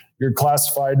you're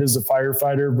classified as a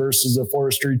firefighter versus a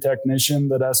forestry technician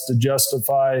that has to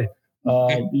justify,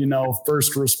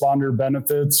 first responder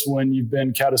benefits when you've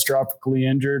been catastrophically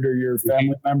injured or your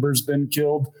family member's been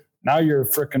killed. Now you're a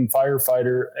freaking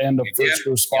firefighter and a first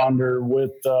responder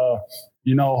with,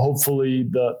 hopefully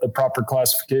the proper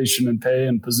classification and pay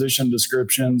and position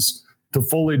descriptions to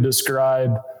fully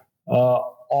describe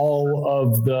all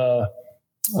of the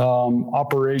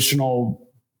operational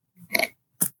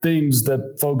things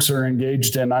that folks are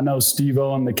engaged in. I know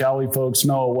Steve-O and the Cali folks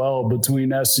know it well, between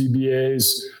SCBAs,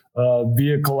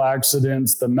 vehicle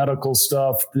accidents, the medical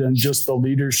stuff, and just the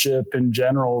leadership in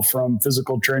general, from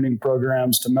physical training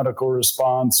programs to medical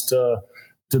response to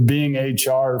being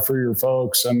HR for your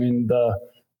folks. I mean,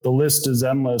 the list is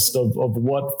endless of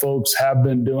what folks have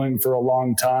been doing for a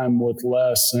long time with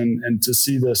less. And to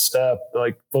see this step,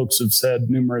 like folks have said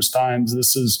numerous times,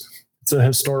 it's a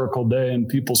historical day, and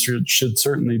people should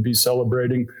certainly be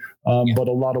celebrating, but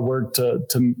a lot of work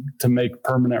to make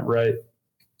permanent right.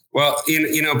 Well,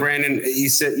 Brandon, you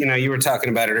said, you were talking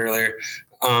about it earlier.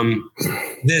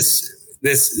 This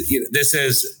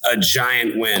is a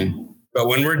giant win. But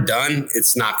when we're done,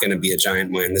 it's not going to be a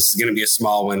giant win. This is going to be a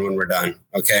small win when we're done.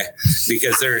 Okay.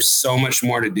 Because there's so much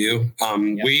more to do.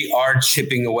 We are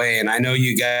chipping away, and I know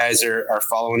you guys are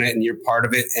following it and you're part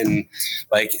of it. And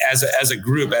like, as a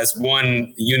group, as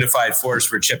one unified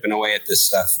force, we're chipping away at this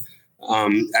stuff.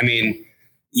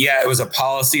 It was a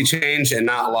policy change and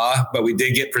not law, but we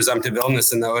did get presumptive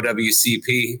illness in the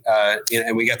OWCP,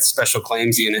 and we got the special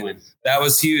claims unit. That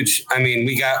was huge. I mean,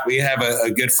 we have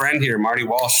a good friend here, Marty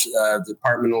Walsh,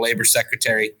 Department of Labor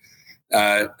Secretary.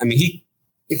 He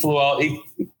flew out.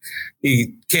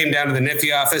 He came down to the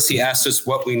NIFI office. He asked us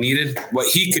what we needed, what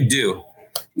he could do,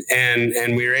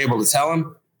 and we were able to tell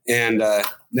him. And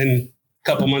then a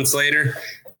couple months later,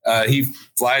 he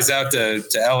flies out to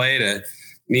LA to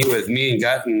meet with me and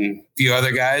Gut and a few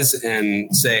other guys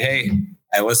and say, hey,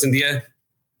 I listened to you.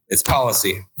 It's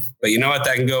policy. But you know what?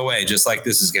 That can go away, just like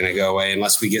this is going to go away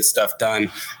unless we get stuff done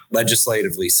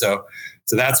legislatively. So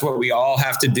that's what we all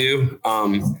have to do.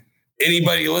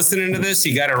 Anybody listening to this,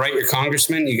 you got to write your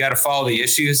congressman. You got to follow the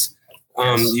issues.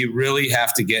 You really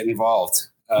have to get involved.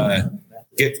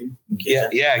 Get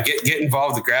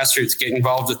involved with Grassroots. Get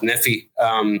involved with NIFI.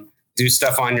 Do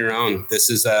stuff on your own. This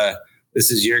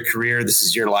is your career. This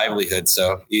is your livelihood.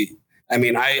 So,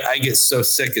 I get so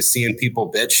sick of seeing people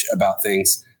bitch about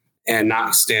things and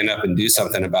not stand up and do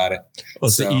something about it. Well,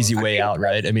 it's the easy way out,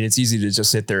 right? I mean, it's easy to just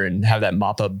sit there and have that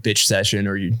mop up bitch session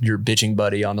or your bitching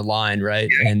buddy on the line, right?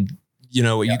 Yeah. And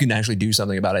you can actually do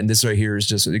something about it. And this right here is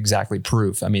just exactly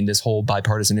proof. I mean, this whole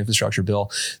bipartisan infrastructure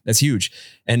bill, that's huge.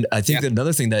 And I think that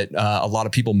another thing that a lot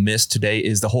of people miss today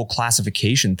is the whole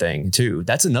classification thing too.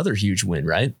 That's another huge win,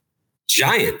 right?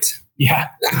 Giant. Yeah.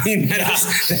 I mean,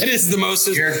 that is the most.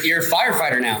 You're a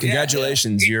firefighter now.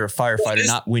 Congratulations. You're a firefighter,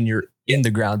 not when you're in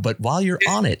the ground, but while you're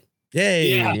on it.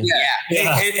 Yay. Yeah.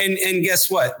 And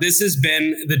guess what? This has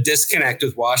been the disconnect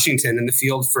with Washington in the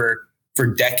field for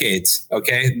decades.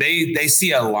 Okay. They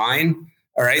see a line.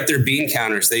 All right. They're bean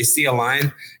counters. They see a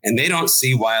line and they don't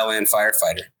see wildland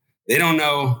firefighter. They don't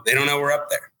know we're up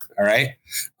there. All right.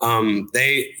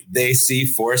 They see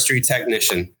forestry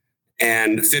technician.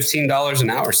 And $15 an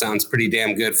hour sounds pretty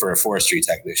damn good for a forestry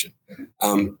technician.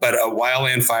 But a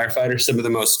wildland firefighter, some of the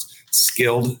most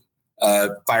skilled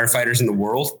firefighters in the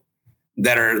world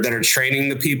that are training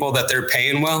the people that they're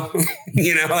paying well,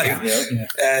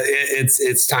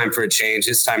 it's time for a change.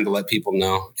 It's time to let people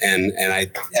know. And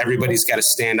everybody's got to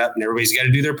stand up and everybody's got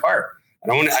to do their part. I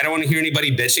don't want to hear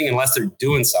anybody bitching unless they're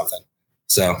doing something.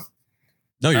 So.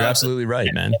 No, you're absolutely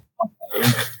right, man.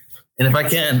 And if I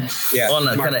can, I want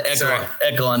to kind of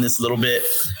echo on this a little bit,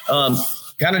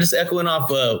 kind of just echoing off,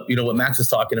 what Max was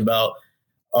talking about.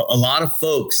 A lot of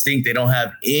folks think they don't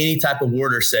have any type of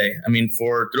word or say. I mean,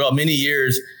 throughout many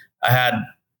years, I had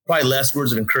probably less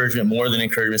words of encouragement, more than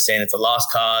encouragement, saying it's a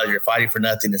lost cause, you're fighting for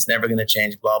nothing, it's never going to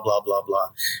change, blah, blah, blah, blah.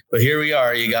 But here we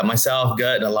are. You got myself,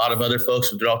 Gut, and a lot of other folks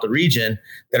from throughout the region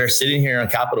that are sitting here on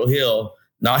Capitol Hill,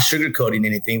 not sugarcoating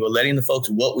anything, but letting the folks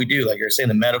what we do, like you're saying,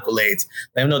 the medical aids,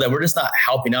 let them know that we're just not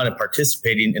helping out and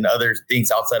participating in other things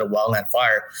outside of wildland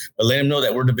fire, but let them know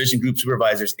that we're division group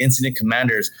supervisors, incident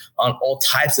commanders on all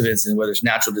types of incidents, whether it's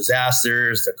natural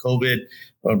disasters, the COVID,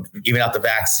 or giving out the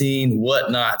vaccine,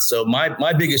 whatnot. So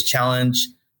my biggest challenge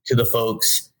to the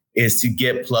folks is to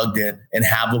get plugged in and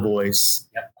have a voice.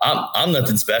 Yep. I'm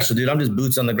nothing special, dude. I'm just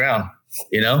boots on the ground,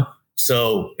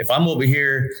 So if I'm over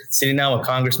here sitting down with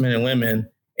congressmen and women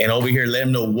and over here, let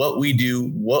them know what we do,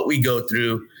 what we go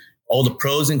through, all the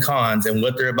pros and cons and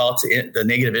what they're the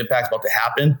negative impacts about to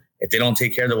happen if they don't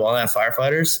take care of the wildland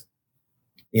firefighters.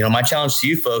 My challenge to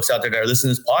you folks out there that are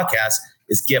listening to this podcast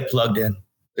is get plugged in.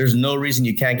 There's no reason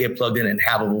you can't get plugged in and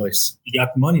have a voice. You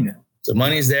got the money now. So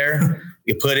money's there.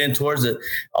 You put in towards it.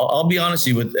 I'll be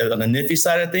honest with you, on the NIFI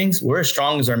side of things, we're as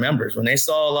strong as our members. When they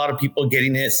saw a lot of people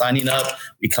getting it, signing up,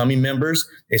 becoming members,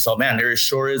 they saw, man, there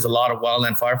sure is a lot of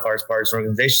wildland firefighters part of this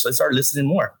organization. So they started listening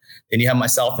more. Then you have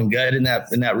myself and Gut in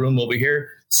that room over here,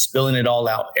 spilling it all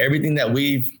out. Everything that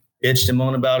we've bitched and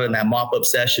moaned about in that mop-up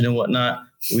session and whatnot,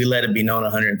 we let it be known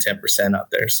 110%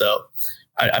 out there. So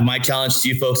my challenge to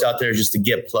you folks out there is just to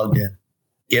get plugged in.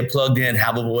 Get plugged in,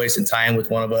 have a voice, and tie in with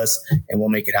one of us, and we'll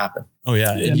make it happen. Oh,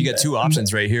 yeah. And you got two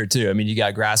options right here, too. I mean, you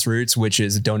got Grassroots, which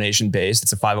is donation based.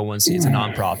 It's a 501c. It's a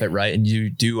nonprofit, right? And you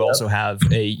do also have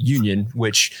a union,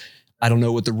 which I don't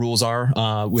know what the rules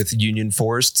are with union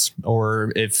forests,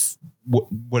 or if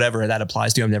whatever that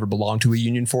applies to. I've never belonged to a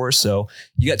union forest. So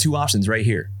you got two options right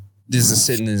here. This is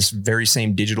sitting in this very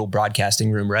same digital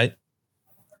broadcasting room, right?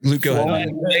 Luke, go ahead.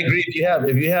 I agree. If you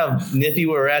have NIFI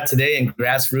where we're at today and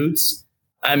Grassroots,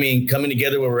 I mean, coming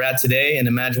together where we're at today, and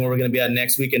imagine where we're going to be at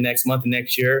next week and next month and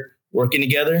next year, working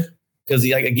together. Because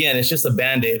again, it's just a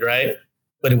Band-Aid, right?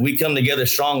 But if we come together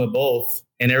strong with both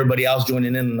and everybody else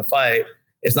joining in the fight,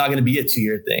 it's not going to be a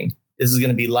 2-year thing. This is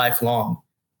going to be lifelong.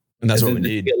 And that's what we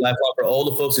need. Lifelong for all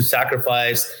the folks who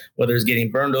sacrifice, whether it's getting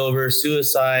burned over,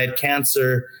 suicide,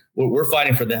 cancer. We're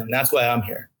fighting for them. That's why I'm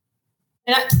here.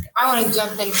 And I want to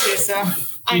jump in too. So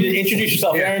introduce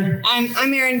yourself, Aaron.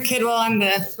 I'm Aaron Kidwell. I'm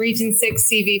the Region 6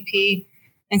 CVP.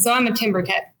 And so I'm a timber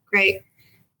tech. Great.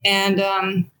 And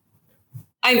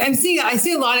I see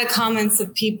a lot of comments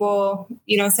of people,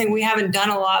 saying we haven't done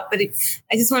a lot, but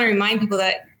I just want to remind people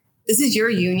that this is your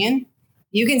union.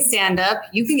 You can stand up.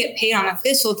 You can get paid on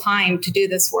official time to do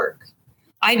this work.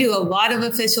 I do a lot of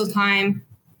official time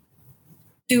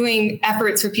doing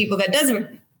efforts for people that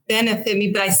doesn't benefit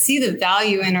me, but I see the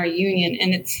value in our union,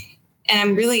 and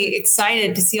I'm really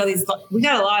excited to see all these. We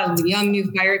got a lot of young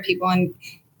new fire people, and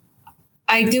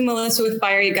I do militia with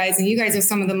fire, you guys, and you guys are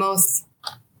some of the most,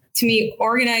 to me,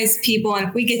 organized people. And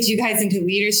if we get you guys into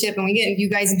leadership and we get you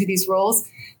guys into these roles,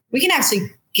 we can actually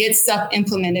get stuff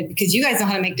implemented because you guys know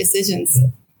how to make decisions.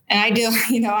 And I do,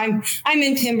 I'm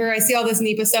in timber. I see all this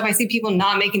NEPA stuff. I see people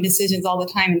not making decisions all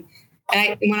the time.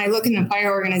 And when I look in the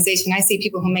fire organization, I see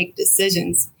people who make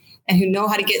decisions and who know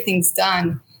how to get things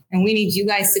done. And we need you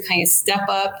guys to kind of step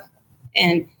up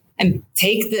and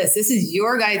take this. This is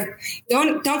your guys.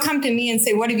 Don't come to me and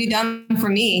say, what have you done for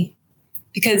me?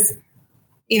 Because,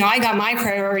 I got my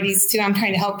priorities too. I'm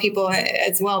trying to help people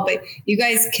as well. But you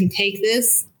guys can take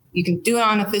this. You can do it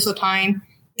on official time.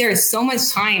 There is so much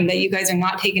time that you guys are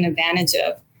not taking advantage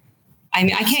of. I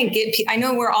mean, I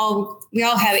know we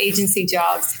all have agency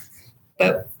jobs,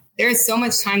 but there is so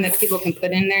much time that people can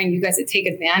put in there, and you guys to take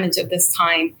advantage of this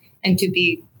time and to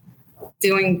be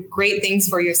doing great things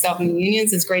for yourself. And the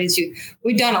unions, as great as you,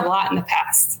 we've done a lot in the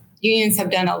past. Unions have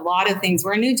done a lot of things.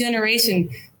 We're a new generation.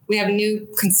 We have new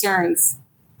concerns.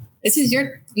 This is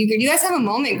you guys have a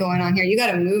moment going on here. You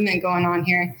got a movement going on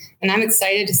here. And I'm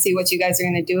excited to see what you guys are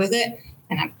going to do with it.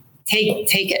 And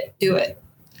take it, do it.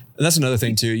 And that's another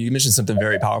thing too. You mentioned something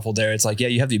very powerful there. It's like, yeah,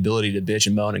 you have the ability to bitch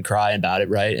and moan and cry about it.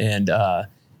 Right. And,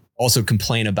 also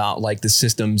complain about like the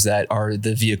systems that are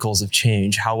the vehicles of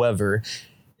change. However,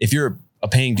 if you're a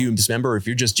paying dues member, or if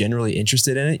you're just generally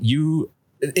interested in it,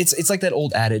 it's like that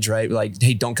old adage, right? Like,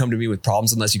 hey, don't come to me with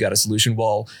problems unless you got a solution.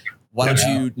 Well, why don't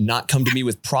you not come to me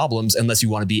with problems unless you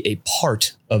want to be a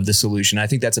part of the solution? I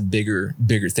think that's a bigger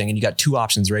thing. And you got two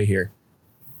options right here.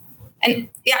 And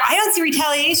yeah, I don't see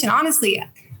retaliation. Honestly,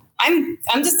 I'm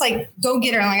just like, go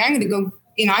get her. Like, I'm going to go,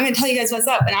 I'm going to tell you guys what's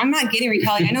up, and I'm not getting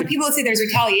retaliation. I know people say there's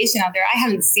retaliation out there. I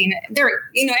haven't seen it.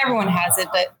 Everyone has it,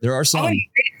 but there are some.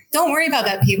 Don't worry about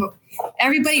that, people.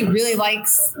 Everybody really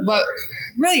likes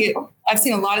I've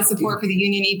seen a lot of support for the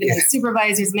union, even in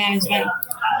supervisors, management.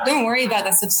 Don't worry about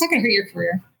that stuff. It's not going to hurt your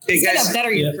career. It's going to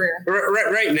better your career.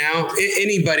 Right now,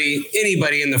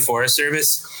 anybody in the Forest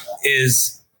Service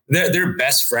is their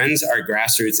best friends are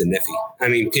Grassroots and NIFI. I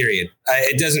mean, period.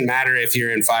 It doesn't matter if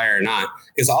you're in fire or not,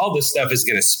 because all this stuff is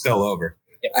going to spill over.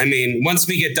 Yep. I mean, once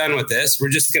we get done with this, we're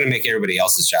just going to make everybody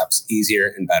else's jobs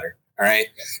easier and better. All right.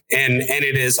 And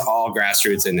it is all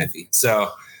Grassroots and NIFI.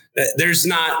 So there's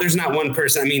not one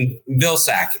person. I mean,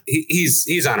 Vilsack,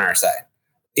 he's on our side.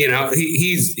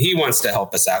 He wants to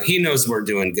help us out. He knows we're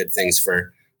doing good things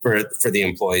for the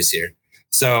employees here.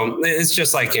 So it's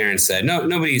just like Aaron said,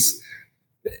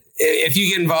 if you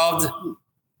get involved,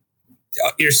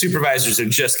 your supervisors are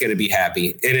just going to be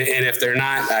happy. And if they're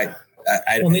not,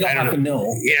 they don't have to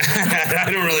know. Yeah.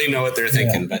 I don't really know what they're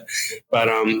thinking, but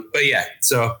yeah.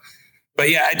 So, but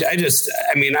yeah,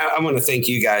 I want to thank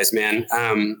you guys, man.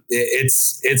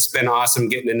 It's been awesome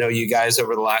getting to know you guys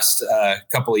over the last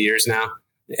couple of years now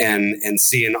and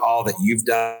seeing all that you've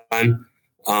done.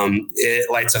 It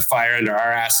lights a fire under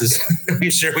our asses. I'm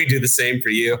sure we do the same for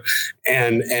you.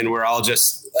 And we're all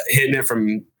just hitting it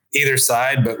from either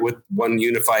side, but with one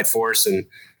unified force.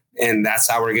 And that's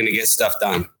how we're going to get stuff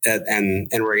done. And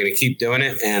we're going to keep doing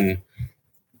it. And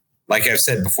like I've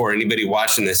said before, anybody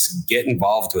watching this, get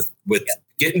involved with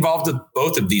get involved with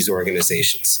both of these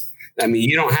organizations. I mean,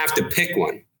 you don't have to pick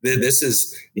one. This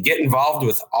is, you get involved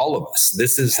with all of us.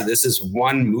 This is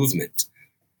one movement.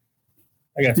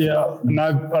 Yeah, and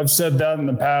I've said that in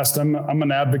the past. I'm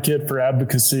an advocate for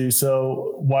advocacy.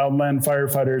 So Wildland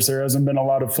Firefighters, there hasn't been a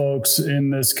lot of folks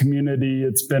in this community.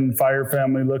 It's been Fire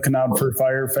Family looking out for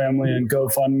Fire Family and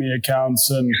GoFundMe accounts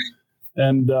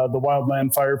and the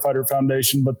Wildland Firefighter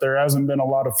Foundation, but there hasn't been a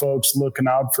lot of folks looking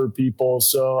out for people.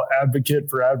 So advocate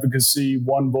for advocacy,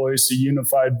 one voice, a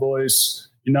unified voice.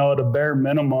 You know, at a bare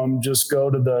minimum, just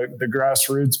go to the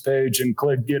Grassroots page and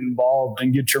click get involved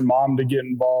and get your mom to get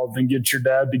involved and get your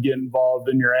dad to get involved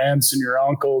and your aunts and your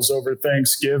uncles over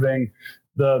Thanksgiving.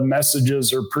 The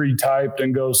messages are pre-typed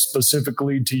and go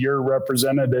specifically to your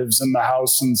representatives in the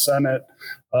House and Senate.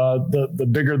 The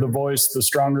bigger the voice, the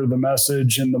stronger the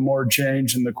message and the more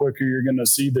change and the quicker you're going to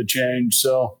see the change.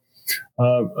 So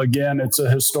again, it's a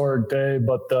historic day,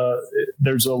 but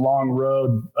there's a long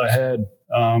road ahead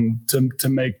to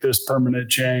make this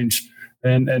permanent change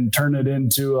and turn it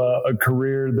into a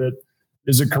career that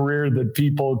is a career that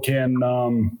people can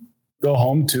go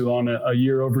home to on a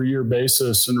year-over-year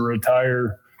basis and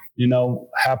retire, you know,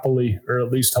 happily, or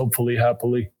at least hopefully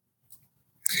happily.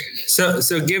 So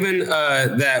given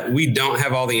that we don't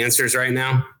have all the answers right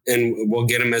now, and we'll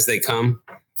get them as they come,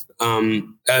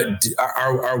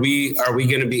 are we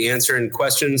going to be answering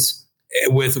questions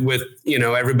with you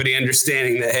know, everybody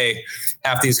understanding that, hey,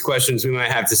 half these questions we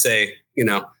might have to say, you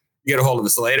know, get a hold of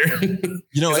us later.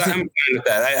 You know, I'm fine with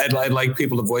that. I'd like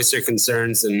people to voice their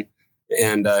concerns and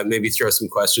maybe throw some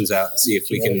questions out and see if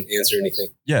we can answer anything.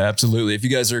 Yeah, absolutely. If you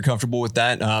guys are comfortable with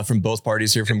that, from both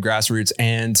parties here, from Grassroots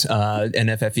and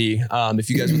NFFE, if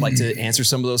you guys would like to answer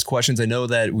some of those questions, I know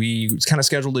that we kind of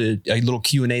scheduled a little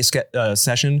Q&A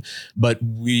session, but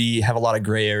we have a lot of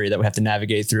gray area that we have to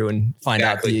navigate through and find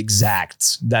out the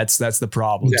exacts. That's the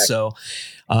problem. Exactly. So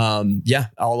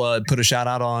I'll put a shout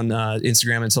out on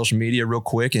Instagram and social media real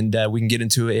quick, and we can get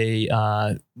into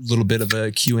a little bit of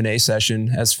a Q&A session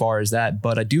as far as that.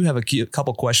 But I do have a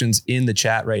couple questions in the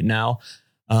chat right now.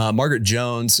 Margaret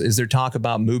Jones, is there talk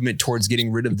about movement towards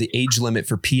getting rid of the age limit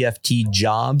for PFT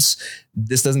jobs?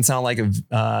 This doesn't sound like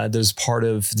there's part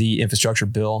of the infrastructure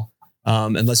bill,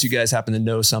 unless you guys happen to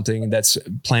know something that's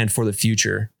planned for the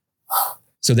future.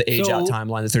 So the age out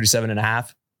timeline, the 37 and a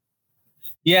half.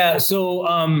 Yeah. So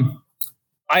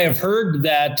I have heard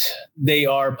that they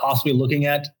are possibly looking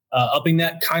at upping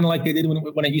that, kind of like they did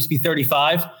when it used to be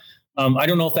 35. I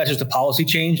don't know if that's just a policy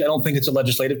change. I don't think it's a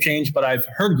legislative change, but I've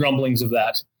heard grumblings of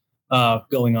that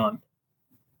going on.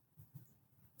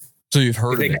 So you've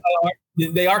heard of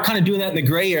it. They are kind of doing that in the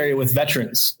gray area with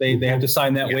veterans. They have to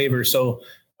sign that waiver. So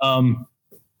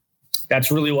that's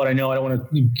really what I know. I don't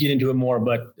want to get into it more,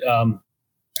 but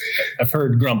I've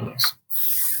heard grumblings.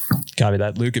 Copy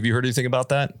that. Luke, have you heard anything about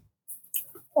that?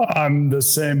 I'm the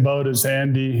same boat as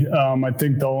Andy. I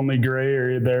think the only gray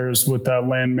area there is with that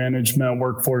Land Management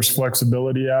Workforce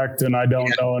Flexibility Act, and I don't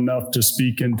know enough to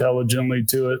speak intelligently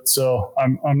to it. So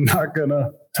I'm not going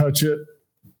to touch it,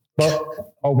 but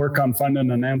I'll work on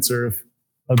finding an answer if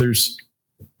others.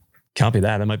 Copy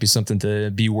that. That might be something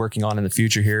to be working on in the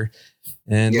future here.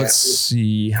 And let's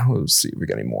see if we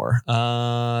got any more.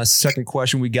 Second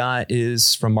question we got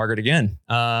is from Margaret again.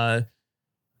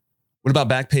 What about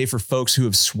back pay for folks who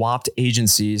have swapped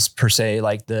agencies, per se,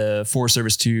 like the Forest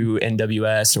Service to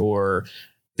NWS or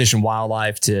Fish and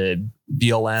Wildlife to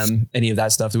BLM, any of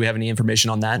that stuff? Do we have any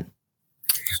information on that?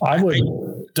 I would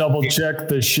double check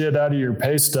the shit out of your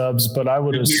pay stubs, but I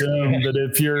would assume that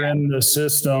if you're in the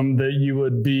system that you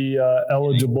would be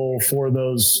eligible for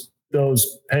those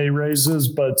pay raises,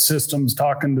 but systems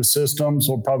talking to systems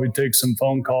will probably take some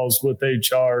phone calls with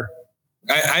HR.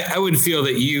 I would feel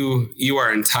that you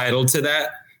are entitled to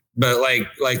that, but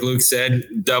like Luke said,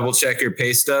 double check your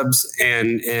pay stubs,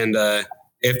 and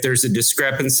if there's a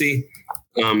discrepancy,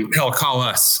 hell, call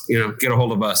us. You know, get a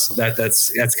hold of us.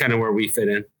 That's kind of where we fit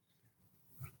in.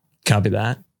 Copy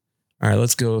that. All right,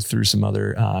 let's go through some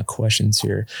other questions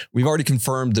here. We've already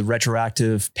confirmed the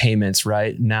retroactive payments,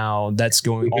 right? Now that's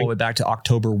going all the way back to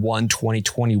October 1,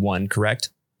 2021, correct?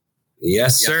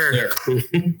 Yes, sir.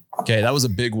 Okay, that was a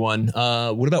big one.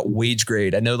 What about wage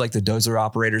grade? I know like the dozer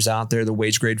operators out there, the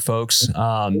wage grade folks,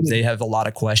 they have a lot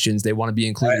of questions. They want to be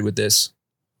included with this.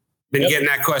 Been getting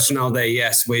that question all day.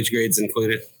 Yes, wage grade's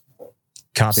included.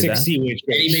 Copy 6C that. wage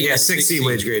grade. Yeah, 6C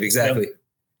wage grade, exactly.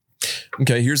 Yep.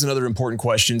 Okay, here's another important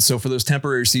question. So for those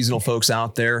temporary seasonal folks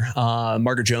out there,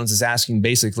 Margaret Jones is asking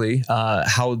basically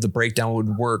how the breakdown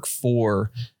would work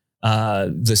for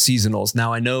the seasonals.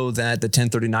 Now, I know that the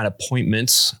 1039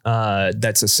 appointments,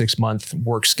 that's a 6-month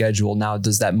work schedule. Now,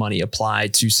 does that money apply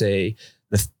to, say,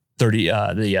 the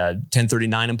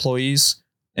 1039 employees.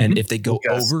 And if they go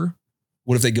over,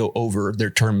 what if they go over their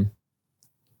term?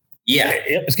 Yeah.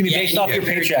 Yep. It's going to be based off your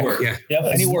paycheck. Yep.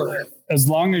 Any work. As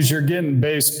long as you're getting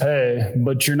base pay,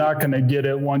 but you're not going to get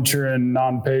it once you're in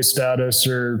non-pay status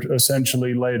or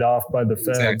essentially laid off by the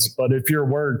feds. Exactly. But if you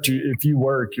work,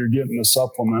 you're getting a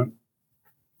supplement.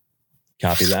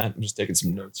 Copy that. I'm just taking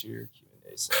some notes here.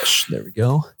 Q&A session. There we go.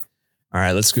 All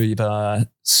right, let's go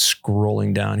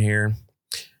scrolling down here.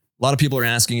 A lot of people are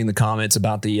asking in the comments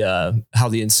about the how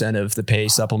the incentive, the pay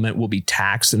supplement will be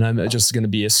taxed. And I'm just going to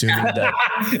be assuming that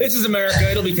this is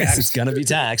America. It'll be taxed. It's going to be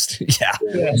taxed. Yeah.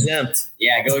 Exempt.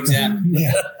 Yeah. Go exempt.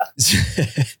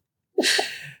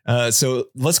 So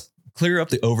let's clear up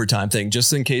the overtime thing,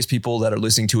 just in case people that are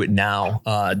listening to it now,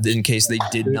 in case they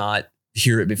did not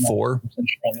hear it before.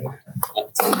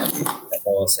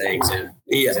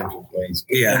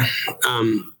 Yeah.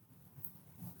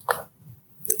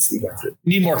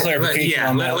 Need more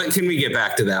clarification. Can we get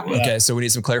back to that one? Okay, so we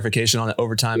need some clarification on the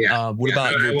overtime. What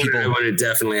about your people? I want to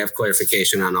definitely have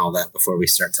clarification on all that before we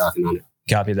start talking on it.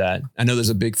 Copy that. I know there's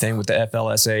a big thing with the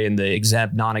FLSA and the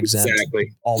exempt, non-exempt,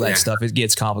 all that stuff. It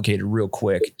gets complicated real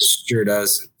quick. Sure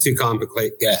does. Too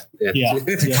complicated. Yeah.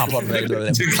 Too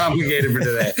complicated. Too complicated for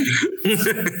today.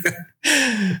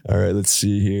 All right, let's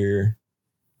see here.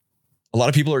 A lot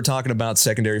of people are talking about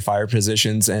secondary fire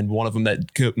positions, and one of them that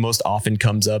most often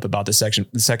comes up about the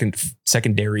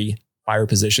secondary fire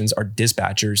positions are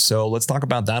dispatchers. So let's talk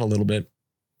about that a little bit.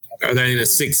 Are they in a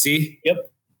 6C? Yep.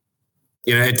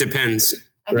 It depends.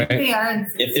 I think they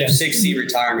are. If they're 6C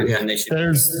retirement, then they should.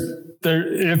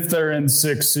 If they're in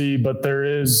 6C, but there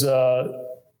is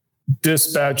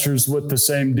dispatchers with the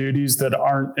same duties that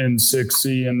aren't in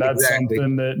 6C, and that's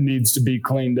something that needs to be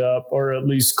cleaned up or at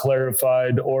least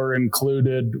clarified or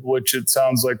included, which it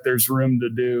sounds like there's room to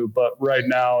do. But right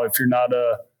now, if you're not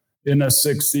in a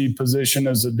 6C position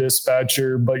as a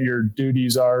dispatcher, but your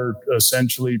duties are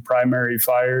essentially primary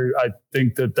fire, I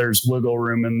think that there's wiggle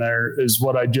room in there, is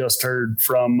what I just heard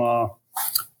from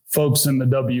folks in the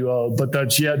WO, but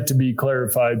that's yet to be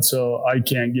clarified. So I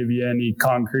can't give you any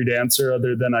concrete answer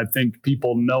other than I think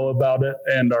people know about it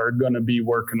and are going to be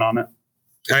working on it.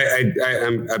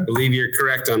 I believe you're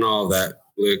correct on all of that,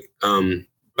 Luke.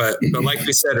 But like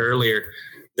we said earlier,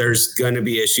 there's going to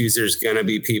be issues. There's going to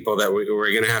be people that we're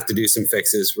going to have to do some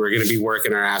fixes. We're going to be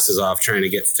working our asses off trying to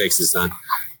get fixes done.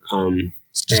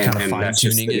 It's just kind of fine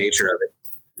tuning the nature of it.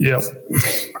 Yep.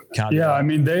 Yeah, I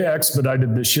mean, they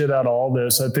expedited the shit out of all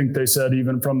this. I think they said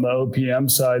even from the OPM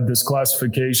side, this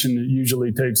classification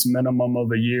usually takes a minimum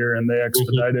of a year, and they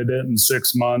expedited it in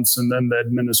 6 months. And then the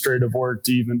administrative work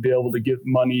to even be able to get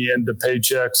money into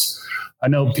paychecks. I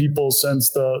know people,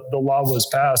 since the law was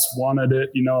passed, wanted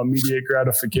it, immediate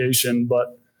gratification,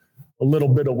 but a little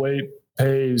bit of wait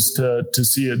pays to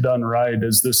see it done right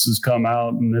as this has come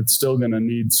out, and it's still going to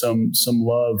need some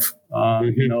love,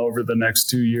 over the next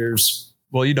 2 years.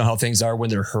 Well, you know how things are when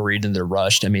they're hurried and they're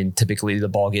rushed. I mean, typically the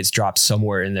ball gets dropped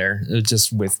somewhere in there,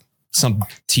 just with some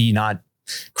T not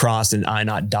crossed and I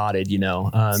not dotted.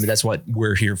 That's what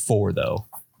we're here for, though.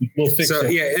 We'll fix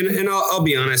it. Yeah, and I'll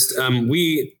be honest.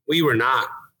 We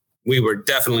were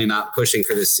definitely not pushing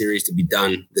for this series to be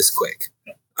done this quick.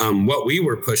 What we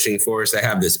were pushing for is to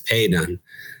have this pay done,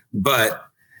 but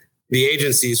the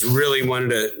agencies really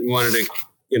wanted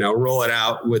to roll it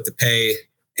out with the pay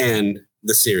and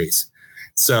the series.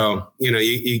 So,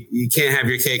 you can't have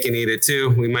your cake and eat it too.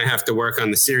 We might have to work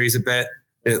on the series a bit.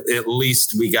 At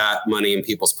least we got money in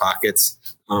people's pockets.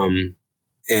 I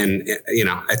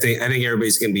think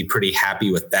everybody's going to be pretty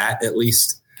happy with that at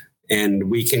least.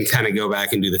 And we can kind of go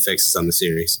back and do the fixes on the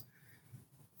series.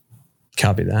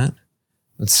 Copy that.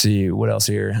 Let's see what else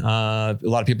here. A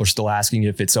lot of people are still asking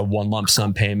if it's a one lump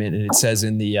sum payment, and it says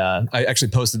in the. I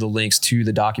actually posted the links to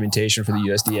the documentation for the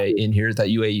USDA in here. That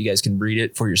UA, you guys can read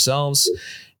it for yourselves,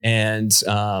 and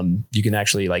you can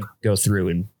actually go through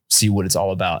and see what it's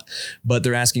all about. But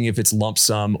they're asking if it's lump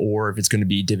sum or if it's going to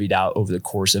be divvied out over the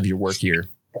course of your work year.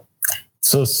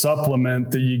 So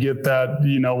supplement that you get that,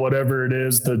 whatever it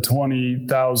is, the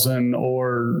 20,000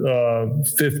 or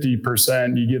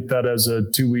 50%, you get that as a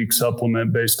 2-week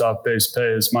supplement based off base pay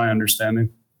is my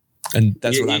understanding. And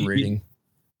that's what I'm reading.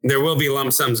 There will be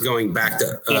lump sums going back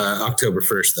to October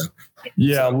 1st, though.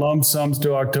 Yeah, lump sums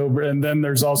to October. And then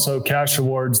there's also cash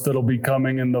awards that'll be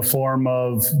coming in the form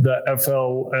of the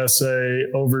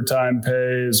FLSA overtime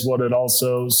pay is what it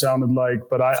also sounded like.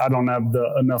 But I don't have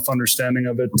enough understanding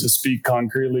of it to speak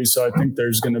concretely. So I think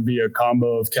there's going to be a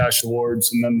combo of cash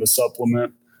awards and then the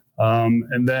supplement.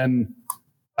 And then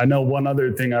I know one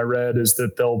other thing I read is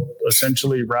that they'll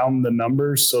essentially round the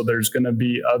numbers. So there's going to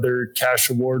be other cash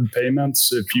award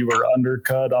payments if you were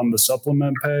undercut on the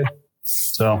supplement pay.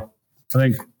 So I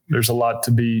think there's a lot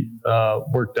to be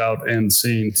worked out and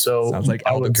seen. So sounds like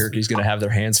Albuquerque's going to have their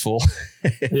hands full.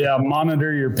 Yeah.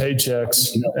 Monitor your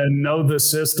paychecks and know the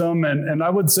system. And I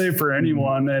would say for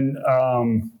anyone, and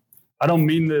I don't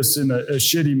mean this in a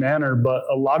shitty manner, but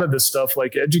a lot of this stuff,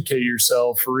 like educate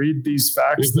yourself, read these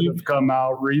facts that have come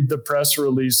out, read the press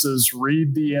releases,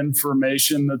 read the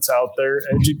information that's out there,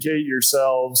 educate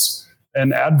yourselves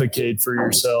and advocate for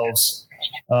yourselves.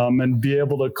 And be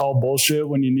able to call bullshit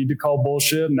when you need to call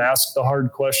bullshit and ask the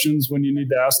hard questions when you need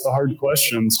to ask the hard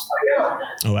questions.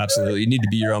 Oh, absolutely. You need to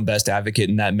be your own best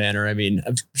advocate in that manner. I mean,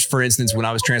 for instance, when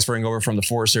I was transferring over from the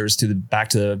Forest Service back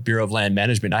to the Bureau of Land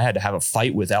Management, I had to have a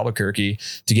fight with Albuquerque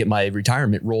to get my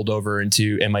retirement rolled over and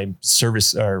my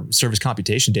service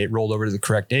computation date rolled over to the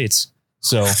correct dates.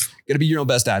 So got to be your own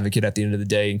best advocate at the end of the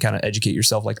day and kind of educate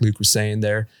yourself, like Luke was saying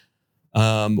there.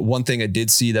 One thing I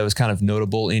did see that was kind of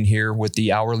notable in here with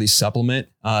the hourly supplement,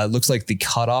 it looks like the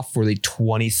cutoff for the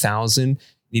 20,000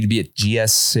 need to be at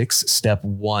GS6 step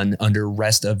 1 under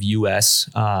rest of US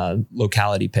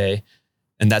locality pay.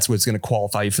 And that's what's going to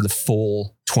qualify you for the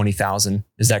full 20,000.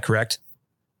 Is that correct?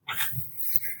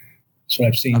 That's what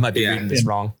I've seen. I might be reading this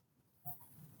wrong.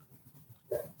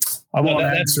 I won't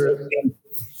answer it.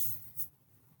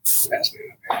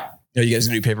 You guys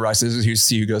gonna do paper, rock, scissors? Who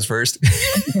see who goes first?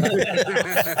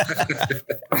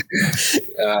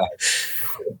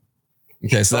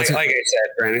 Okay, so that's like I said,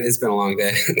 Brandon, it's been a long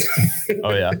day.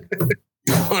 Oh yeah,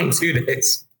 on 2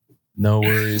 days. No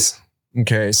worries.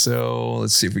 Okay, so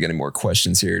let's see if we got any more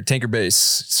questions here. Tanker base.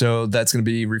 So that's going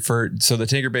to be referred. So the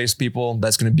tanker base people,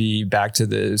 that's going to be back to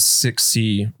the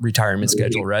 6C retirement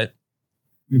schedule, right?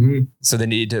 Mm-hmm. So they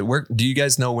need to work. Do you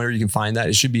guys know where you can find that?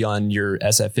 It should be on your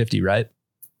SF50, right?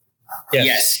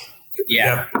 Yes.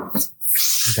 Yeah.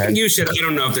 Okay. You should. I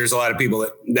don't know if there's a lot of people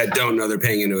that don't know they're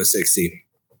paying into a 60.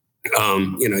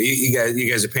 You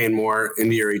guys are paying more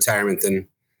into your retirement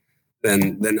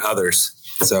than others.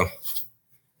 So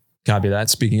copy that.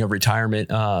 Speaking of retirement,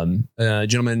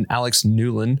 gentleman Alex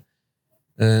Newland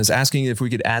is asking if we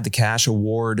could add the cash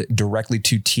award directly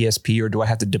to TSP, or do I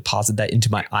have to deposit that into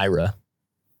my IRA?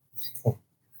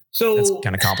 So that's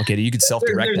kind of complicated. You could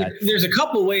self-direct that. There's a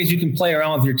couple of ways you can play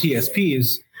around with your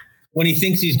TSPs. When he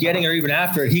thinks he's getting, or even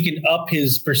after it, he can up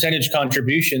his percentage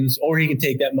contributions, or he can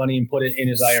take that money and put it in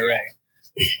his IRA.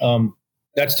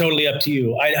 That's totally up to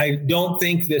you. I don't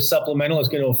think this supplemental is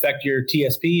going to affect your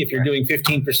TSP. If you're doing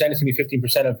 15%, it's going to be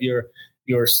 15% of your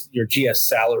GS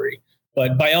salary.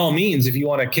 But by all means, if you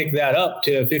want to kick that up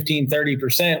to 15,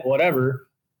 30%, whatever,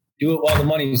 do it while the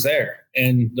money's there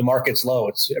and the market's low.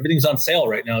 Everything's on sale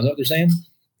right now. Is that what they're saying?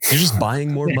 You're just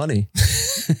buying more money.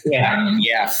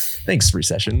 Yeah. Thanks,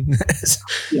 recession.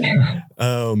 Yeah.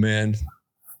 Oh man.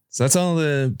 So that's all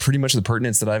pretty much the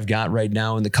pertinence that I've got right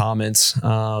now in the comments.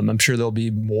 I'm sure there'll be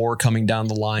more coming down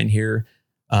the line here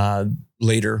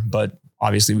later, but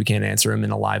obviously we can't answer them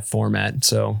in a live format.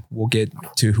 So we'll get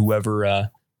to whoever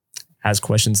has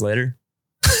questions later.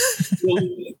 Well,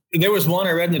 there was one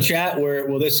I read in the chat where,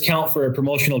 will this count for a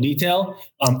promotional detail?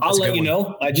 I'll let you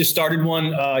know. I just started one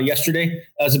yesterday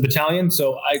as a battalion.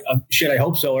 So I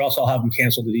hope so, or else I'll have them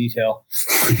cancel the detail.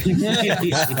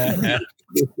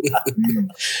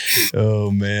 Oh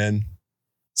man.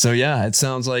 So yeah, it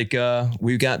sounds like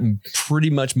we've gotten pretty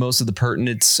much most of the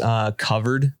pertinence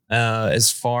covered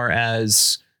as far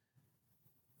as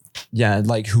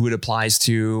like who it applies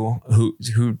to,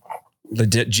 who the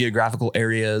geographical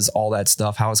areas, all that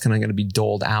stuff, how it's kind of going to be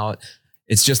doled out.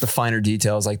 It's just the finer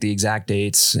details, like the exact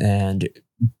dates and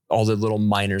all the little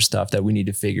minor stuff that we need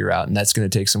to figure out. And that's going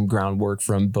to take some groundwork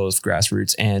from both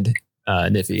Grassroots and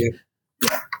NIFI.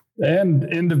 Yeah. And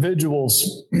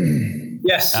individuals.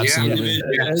 Yes, absolutely.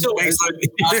 Yeah. So, I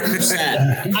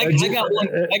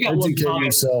got one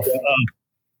comment.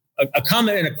 A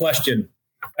comment and a question.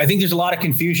 I think there's a lot of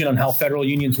confusion on how federal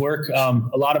unions work. A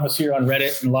lot of us here on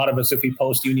Reddit, and a lot of us, if we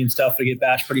post union stuff, we get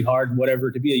bashed pretty hard. Whatever.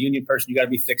 To be a union person, you got to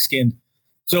be thick-skinned.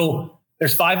 So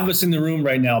there's 5 of us in the room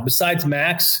right now. Besides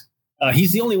Max,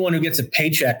 he's the only one who gets a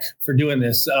paycheck for doing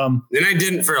this. And I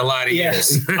didn't for a lot of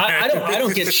years. I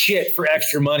don't get shit for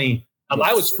extra money.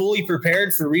 I was fully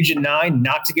prepared for Region 9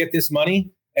 not to get this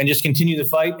money and just continue the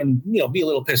fight and, be a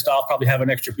little pissed off, probably have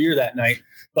an extra beer that night.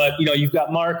 But, you've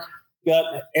got Mark, got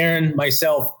Aaron,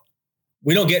 myself.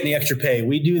 We don't get any extra pay.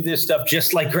 We do this stuff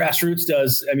just like Grassroots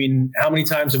does. I mean, how many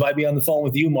times have I been on the phone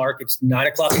with you, Mark? It's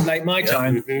 9:00 at night, my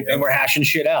time, and we're hashing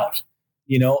shit out.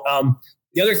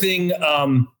 The other thing,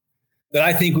 that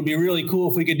I think would be really cool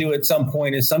if we could do at some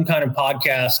point is some kind of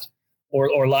podcast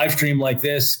or live stream like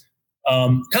this,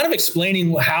 kind of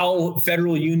explaining how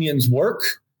federal unions work,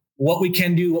 what we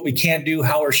can do, what we can't do,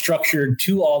 how we're structured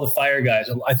to all the fire guys.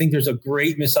 I think there's a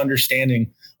great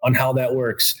misunderstanding on how that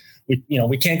works.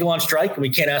 We can't go on strike and we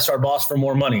can't ask our boss for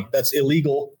more money. That's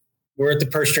illegal. We're at the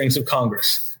purse strings of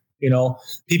Congress.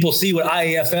 People see what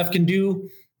IAFF can do.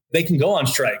 They can go on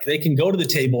strike. They can go to the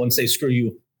table and say, screw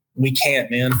you. We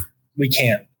can't, man. We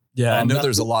can't. Yeah, I know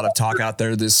there's a lot of talk out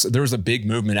there. There was a big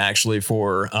movement actually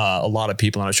for a lot of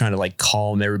people. And I was trying to like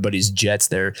calm everybody's jets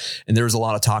there. And there was a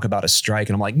lot of talk about a strike.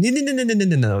 And I'm like,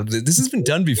 no. This has been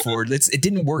done before. It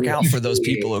didn't work out for those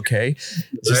people. Okay.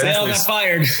 They all got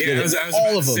fired. Yeah, I was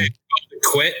all of them.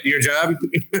 Quit your job.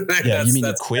 Yeah, you mean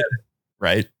to quit,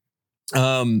 right?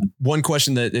 One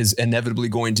question that is inevitably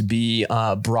going to be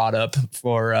brought up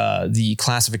for the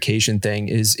classification thing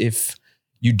is if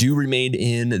you do remain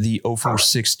in the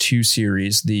 0462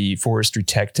 series, the Forestry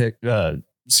Tech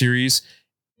series,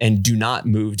 and do not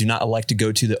elect to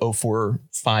go to the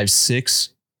 0456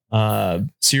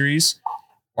 series,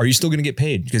 are you still going to get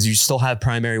paid? Because you still have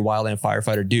primary wildland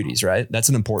firefighter duties, right? That's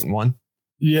an important one.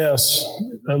 Yes,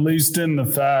 at least in the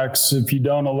facts. If you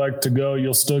don't elect to go,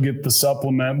 you'll still get the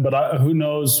supplement. But who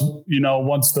knows,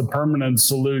 once the permanent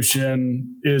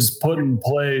solution is put in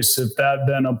place, if that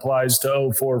then applies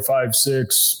to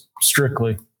 0456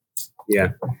 strictly.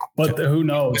 Yeah. But who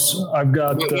knows? I've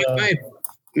got...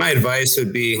 my advice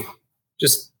would be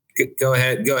just go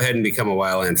ahead and become a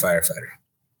wildland firefighter.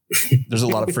 There's a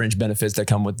lot of fringe benefits that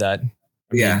come with that.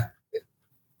 Yeah.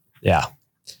 Yeah.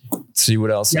 Let's see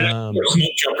what else. We're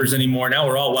smoke jumpers anymore. Now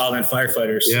we're all wildland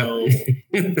firefighters. Yeah. So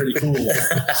pretty cool. A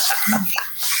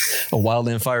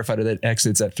wildland firefighter that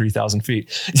exits at 3,000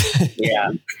 feet.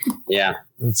 Yeah.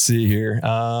 Let's see here.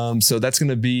 So that's going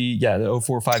to be, the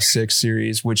 0456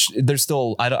 series, which there's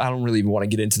still, I don't really want to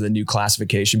get into the new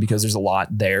classification because there's a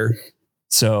lot there.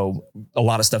 So a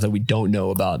lot of stuff that we don't know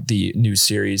about the new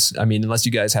series. I mean, unless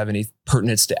you guys have any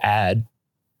pertinence to add.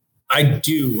 I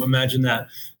do imagine that.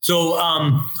 So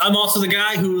I'm also the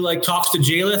guy who talks to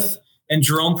Jalith and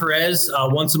Jerome Perez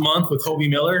once a month with Hobie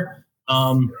Miller.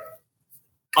 Our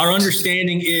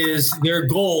understanding is their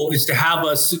goal is to have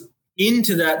us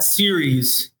into that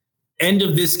series end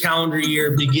of this calendar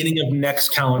year, beginning of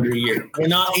next calendar year. We're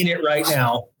not in it right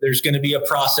now. There's going to be a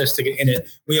process to get in it.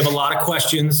 We have a lot of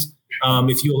questions.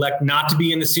 If you elect not to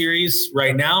be in the series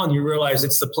right now and you realize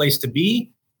it's the place to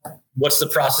be, what's the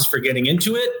process for getting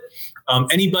into it?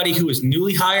 Anybody who is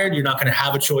newly hired, you're not going to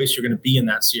have a choice. You're going to be in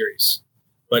that series.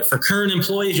 But for current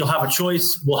employees, you'll have a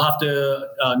choice. We'll have to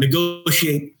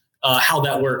negotiate how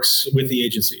that works with the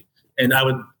agency. And I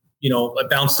would, I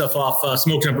bounce stuff off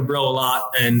Smoke Jumper Bro a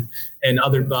lot and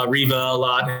other Riva a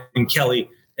lot and Kelly.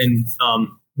 And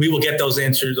we will get those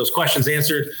questions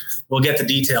answered. We'll get the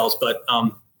details. But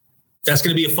that's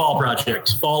going to be a fall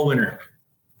project, fall, winter.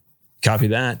 Copy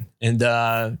that. And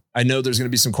I know there's going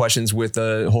to be some questions with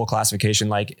the whole classification,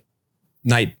 like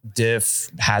night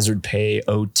diff, hazard pay,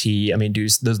 OT. I mean,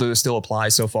 does those still apply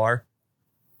so far?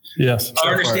 Yes.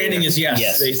 Our understanding is yes.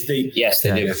 Yes,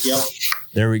 they do. Yep.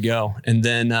 There we go. And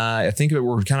then I think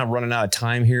we're kind of running out of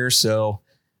time here. So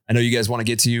I know you guys want to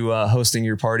get to hosting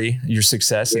your party, your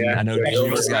success. Yeah. And I know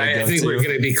I think we're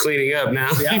going to be cleaning up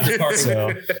now.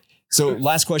 So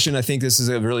last question. I think this is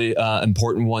a really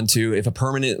important one too. If a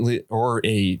permanently or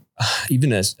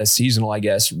even a seasonal, I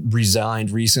guess,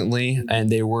 resigned recently and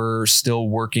they were still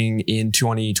working in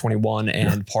 2021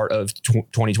 and part of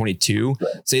 2022,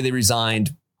 say they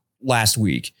resigned last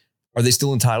week, are they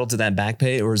still entitled to that back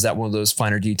pay, or is that one of those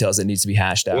finer details that needs to be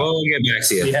hashed out? We'll get back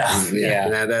to you.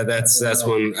 Yeah. That's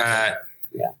one. I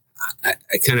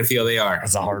kind of feel they are.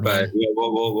 That's a hard one. But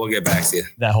we'll get back to you.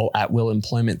 That whole at-will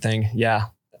employment thing. Yeah.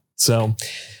 So,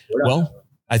 well,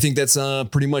 I think that's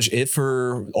pretty much it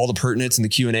for all the pertinence in the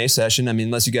Q&A session. I mean,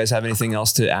 unless you guys have anything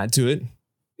else to add to it.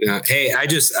 Hey, I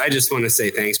just want to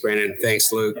say thanks, Brandon.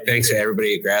 Thanks, Luke. Thanks to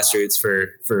everybody at Grassroots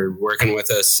for working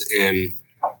with us and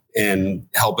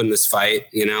helping this fight,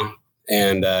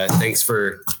 and thanks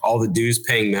for all the dues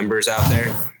paying members out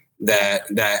there that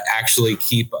actually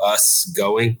keep us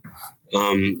going.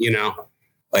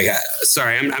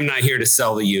 Sorry, I'm not here to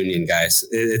sell the union, guys.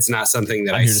 It's not something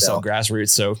that I'm here to sell Grassroots.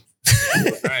 So, all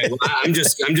right, well, I'm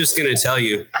just going to tell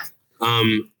you,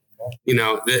 the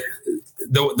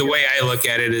way I look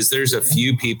at it is there's a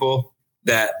few people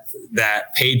that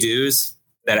pay dues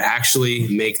that actually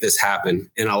make this happen.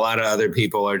 And a lot of other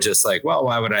people are just like, well,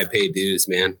 why would I pay dues,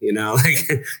 man? We got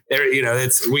a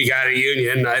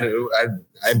union. I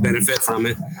benefit from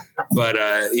it, but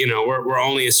we're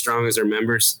only as strong as our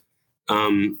members.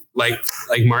 like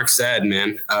Mark said,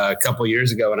 man, a couple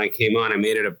years ago when I came on, I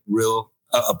made it a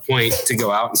point to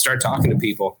go out and start talking to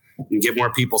people and get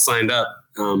more people signed up.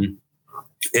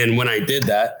 And when I did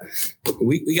that,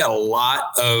 we got a lot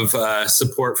of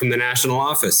support from the national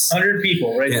office. 100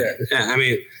 people right there. Yeah, I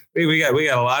mean, we got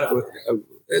a lot of.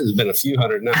 There's been a few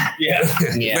hundred now. Yeah.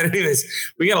 But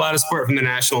anyways, we got a lot of support from the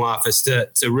national office to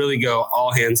really go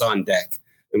all hands on deck.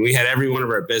 And we had every one of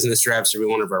our business reps, every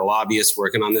one of our lobbyists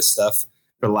working on this stuff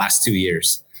for the last 2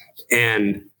 years.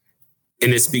 And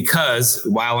it's because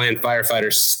Wildland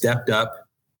Firefighters stepped up.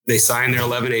 They signed their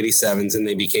 1187s and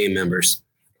they became members.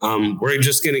 We're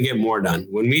just going to get more done.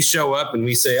 When we show up and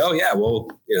we say, oh, yeah, well,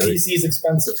 PC is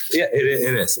expensive. Yeah, it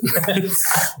is.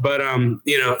 But,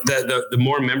 the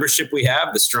more membership we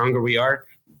have, the stronger we are.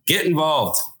 Get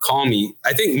involved. Call me.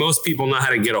 I think most people know how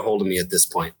to get a hold of me at this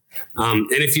point. And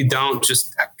if you don't,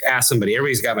 just ask somebody.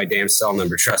 Everybody's got my damn cell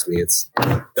number. Trust me, it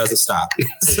doesn't stop.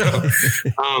 So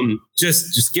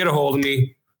just get a hold of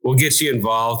me. We'll get you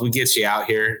involved. We'll get you out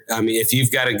here. I mean, if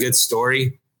you've got a good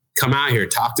story, come out here,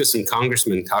 talk to some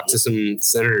congressmen, talk to some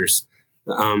senators,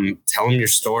 tell them your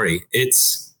story. It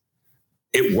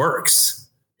works,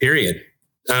 period.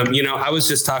 I was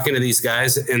just talking to these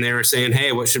guys and they were saying,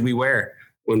 hey, what should we wear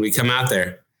when we come out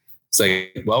there? It's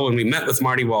like, well, when we met with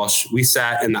Marty Walsh, we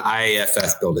sat in the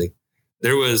IAFF building.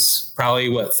 There was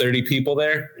probably 30 people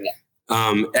there.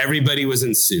 Yeah. Everybody was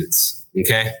in suits.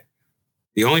 Okay.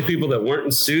 The only people that weren't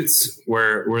in suits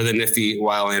were the NIFI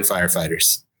Wildland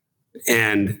Firefighters.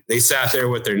 And they sat there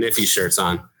with their NIFI shirts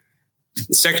on.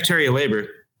 The Secretary of Labor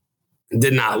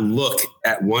did not look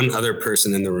at one other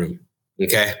person in the room.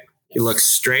 Okay. He looked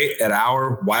straight at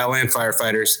our Wildland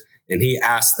Firefighters and he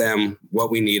asked them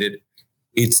what we needed.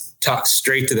 He talked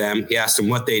straight to them. He asked them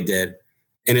what they did.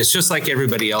 And it's just like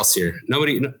everybody else here.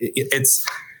 It's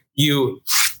you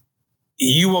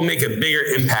will make a bigger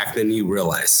impact than you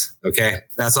realize. Okay.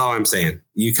 That's all I'm saying.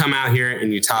 You come out here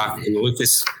and you talk and you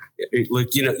this.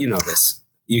 This.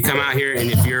 You come out here and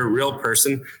if you're a real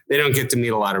person, they don't get to meet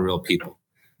a lot of real people.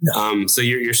 No. So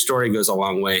your story goes a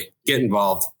long way. Get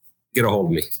involved. Get a hold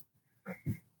of me.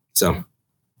 So,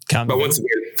 but once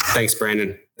again, thanks,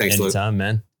 Brandon. Thanks, anytime, Luke.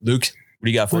 Man. Luke, what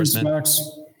do you got for us, man? Max.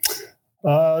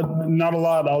 Not a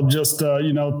lot. I'll just,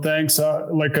 thanks.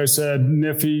 Like I said,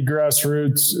 NIFI,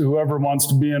 Grassroots, whoever wants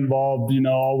to be involved,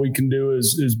 all we can do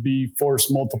is be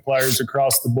force multipliers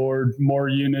across the board, more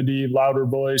unity, louder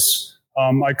voice.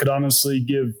 I could honestly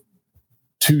give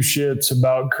two shits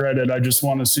about credit. I just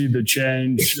want to see the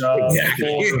change.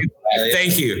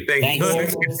 Thank you.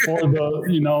 For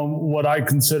the, what I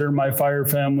consider my fire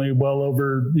family, well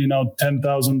over,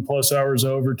 10,000 plus hours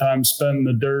of overtime spent in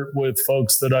the dirt with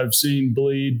folks that I've seen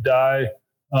bleed, die,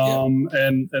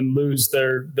 and lose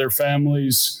their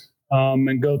families,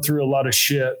 and go through a lot of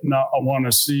shit. Now I want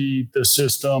to see the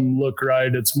system look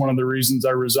right. It's one of the reasons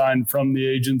I resigned from the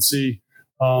agency.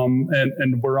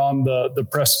 And we're on the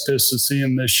precipice of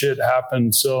seeing this shit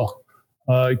happen. So,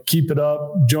 keep it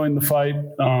up, join the fight,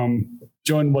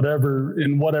 join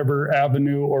whatever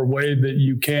avenue or way that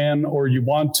you can, or you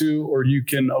want to, or you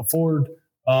can afford,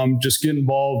 just get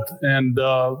involved. And,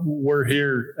 we're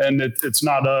here and it's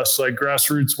not us. Like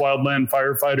Grassroots Wildland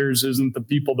Firefighters isn't the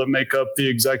people that make up the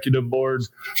executive board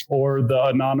or the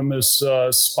anonymous,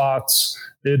 spots.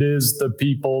 It is the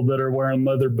people that are wearing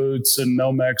leather boots and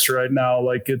Nomex right now.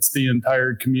 Like it's the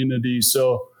entire community.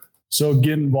 So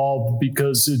get involved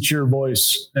because it's your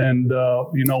voice. And,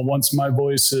 once my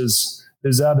voice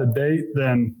is out of date,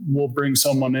 then we'll bring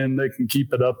someone in that can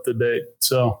keep it up to date.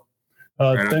 So,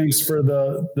 thanks for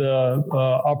the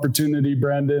opportunity,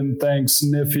 Brandon. Thanks,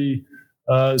 NIFI.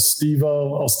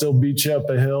 Steve-O, I'll still beat you up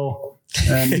a hill.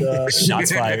 And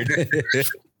shots fired.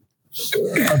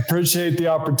 I appreciate the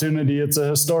opportunity. It's a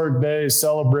historic day.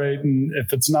 Celebrate. And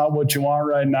if it's not what you want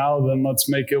right now, then let's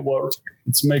make it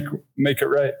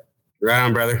right. Right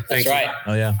on, brother. Thank you. Right.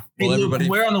 Oh yeah. Hey, well, Luke,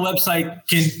 where on the website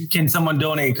can someone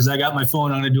donate? Because I got my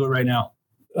phone. I'm going to do it right now.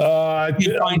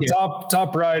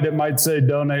 Top right, it might say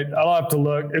donate. I'll have to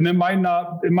look. And it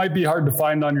might be hard to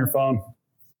find on your phone.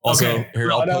 Also, okay. Here,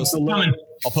 I'll post a link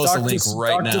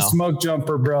right now. Talk to Smoke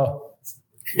Jumper, bro.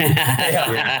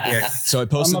 Yeah. So I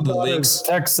posted the links.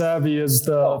 Tech savvy is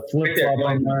the flip flop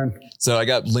on there. So I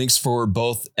got links for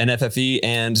both NFFE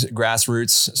and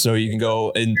Grassroots. So you can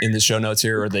go in the show notes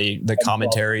here or the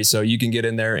commentary. So you can get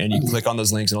in there and you can click on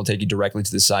those links and it'll take you directly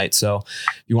to the site. So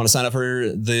if you want to sign up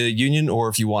for the union or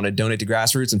if you want to donate to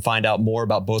Grassroots and find out more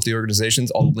about both the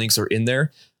organizations, all the links are in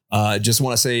there. Just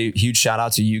want to say huge shout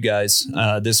out to you guys.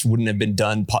 This wouldn't have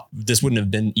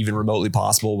been even remotely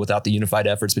possible without the unified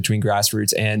efforts between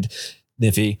Grassroots and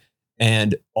NIFI.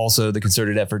 and also the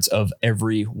concerted efforts of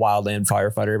every wildland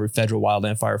firefighter, every federal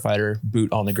wildland firefighter,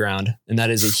 boot on the ground. And that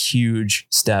is a huge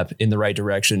step in the right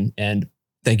direction. And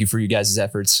thank you for you guys'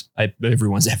 efforts.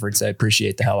 Everyone's efforts. I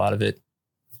appreciate the hell out of it.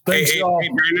 Hey,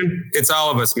 Brandon, it's all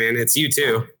of us, man. It's you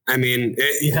too. I mean,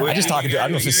 I just talking to.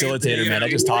 I'm a facilitator, man. I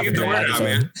just talking to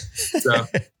him. So, all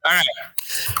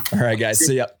right, guys.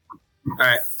 See ya. All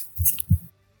right.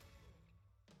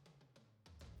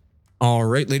 All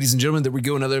right, ladies and gentlemen, there we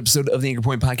go. Another episode of the Anchor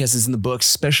Point Podcast is in the books.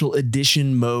 Special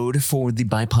edition mode for the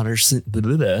bipartisan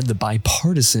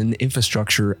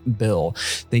infrastructure bill.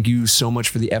 Thank you so much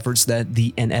for the efforts that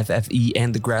the NFFE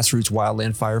and the Grassroots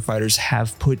Wildland Firefighters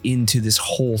have put into this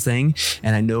whole thing.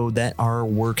 And I know that our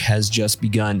work has just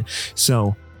begun.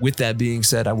 So with that being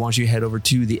said, I want you to head over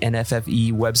to the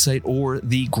NFFE website or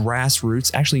the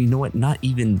Grassroots. Actually, you know what? Not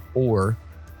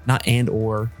and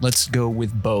or, let's go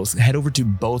with both. Head over to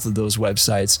both of those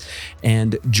websites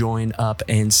and join up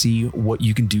and see what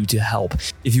you can do to help.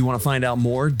 If you want to find out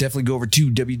more, definitely go over to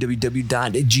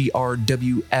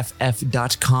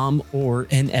www.grwff.com or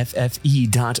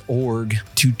nffe.org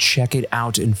to check it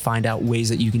out and find out ways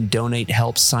that you can donate,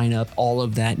 help, sign up, all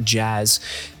of that jazz.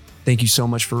 Thank you so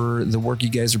much for the work you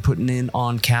guys are putting in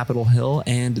on Capitol Hill,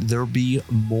 and there'll be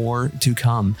more to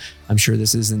come. I'm sure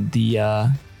this isn't the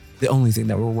only thing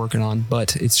that we're working on,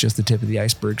 but it's just the tip of the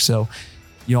iceberg. So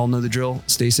you all know the drill.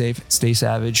 Stay safe, stay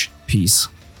savage. Peace.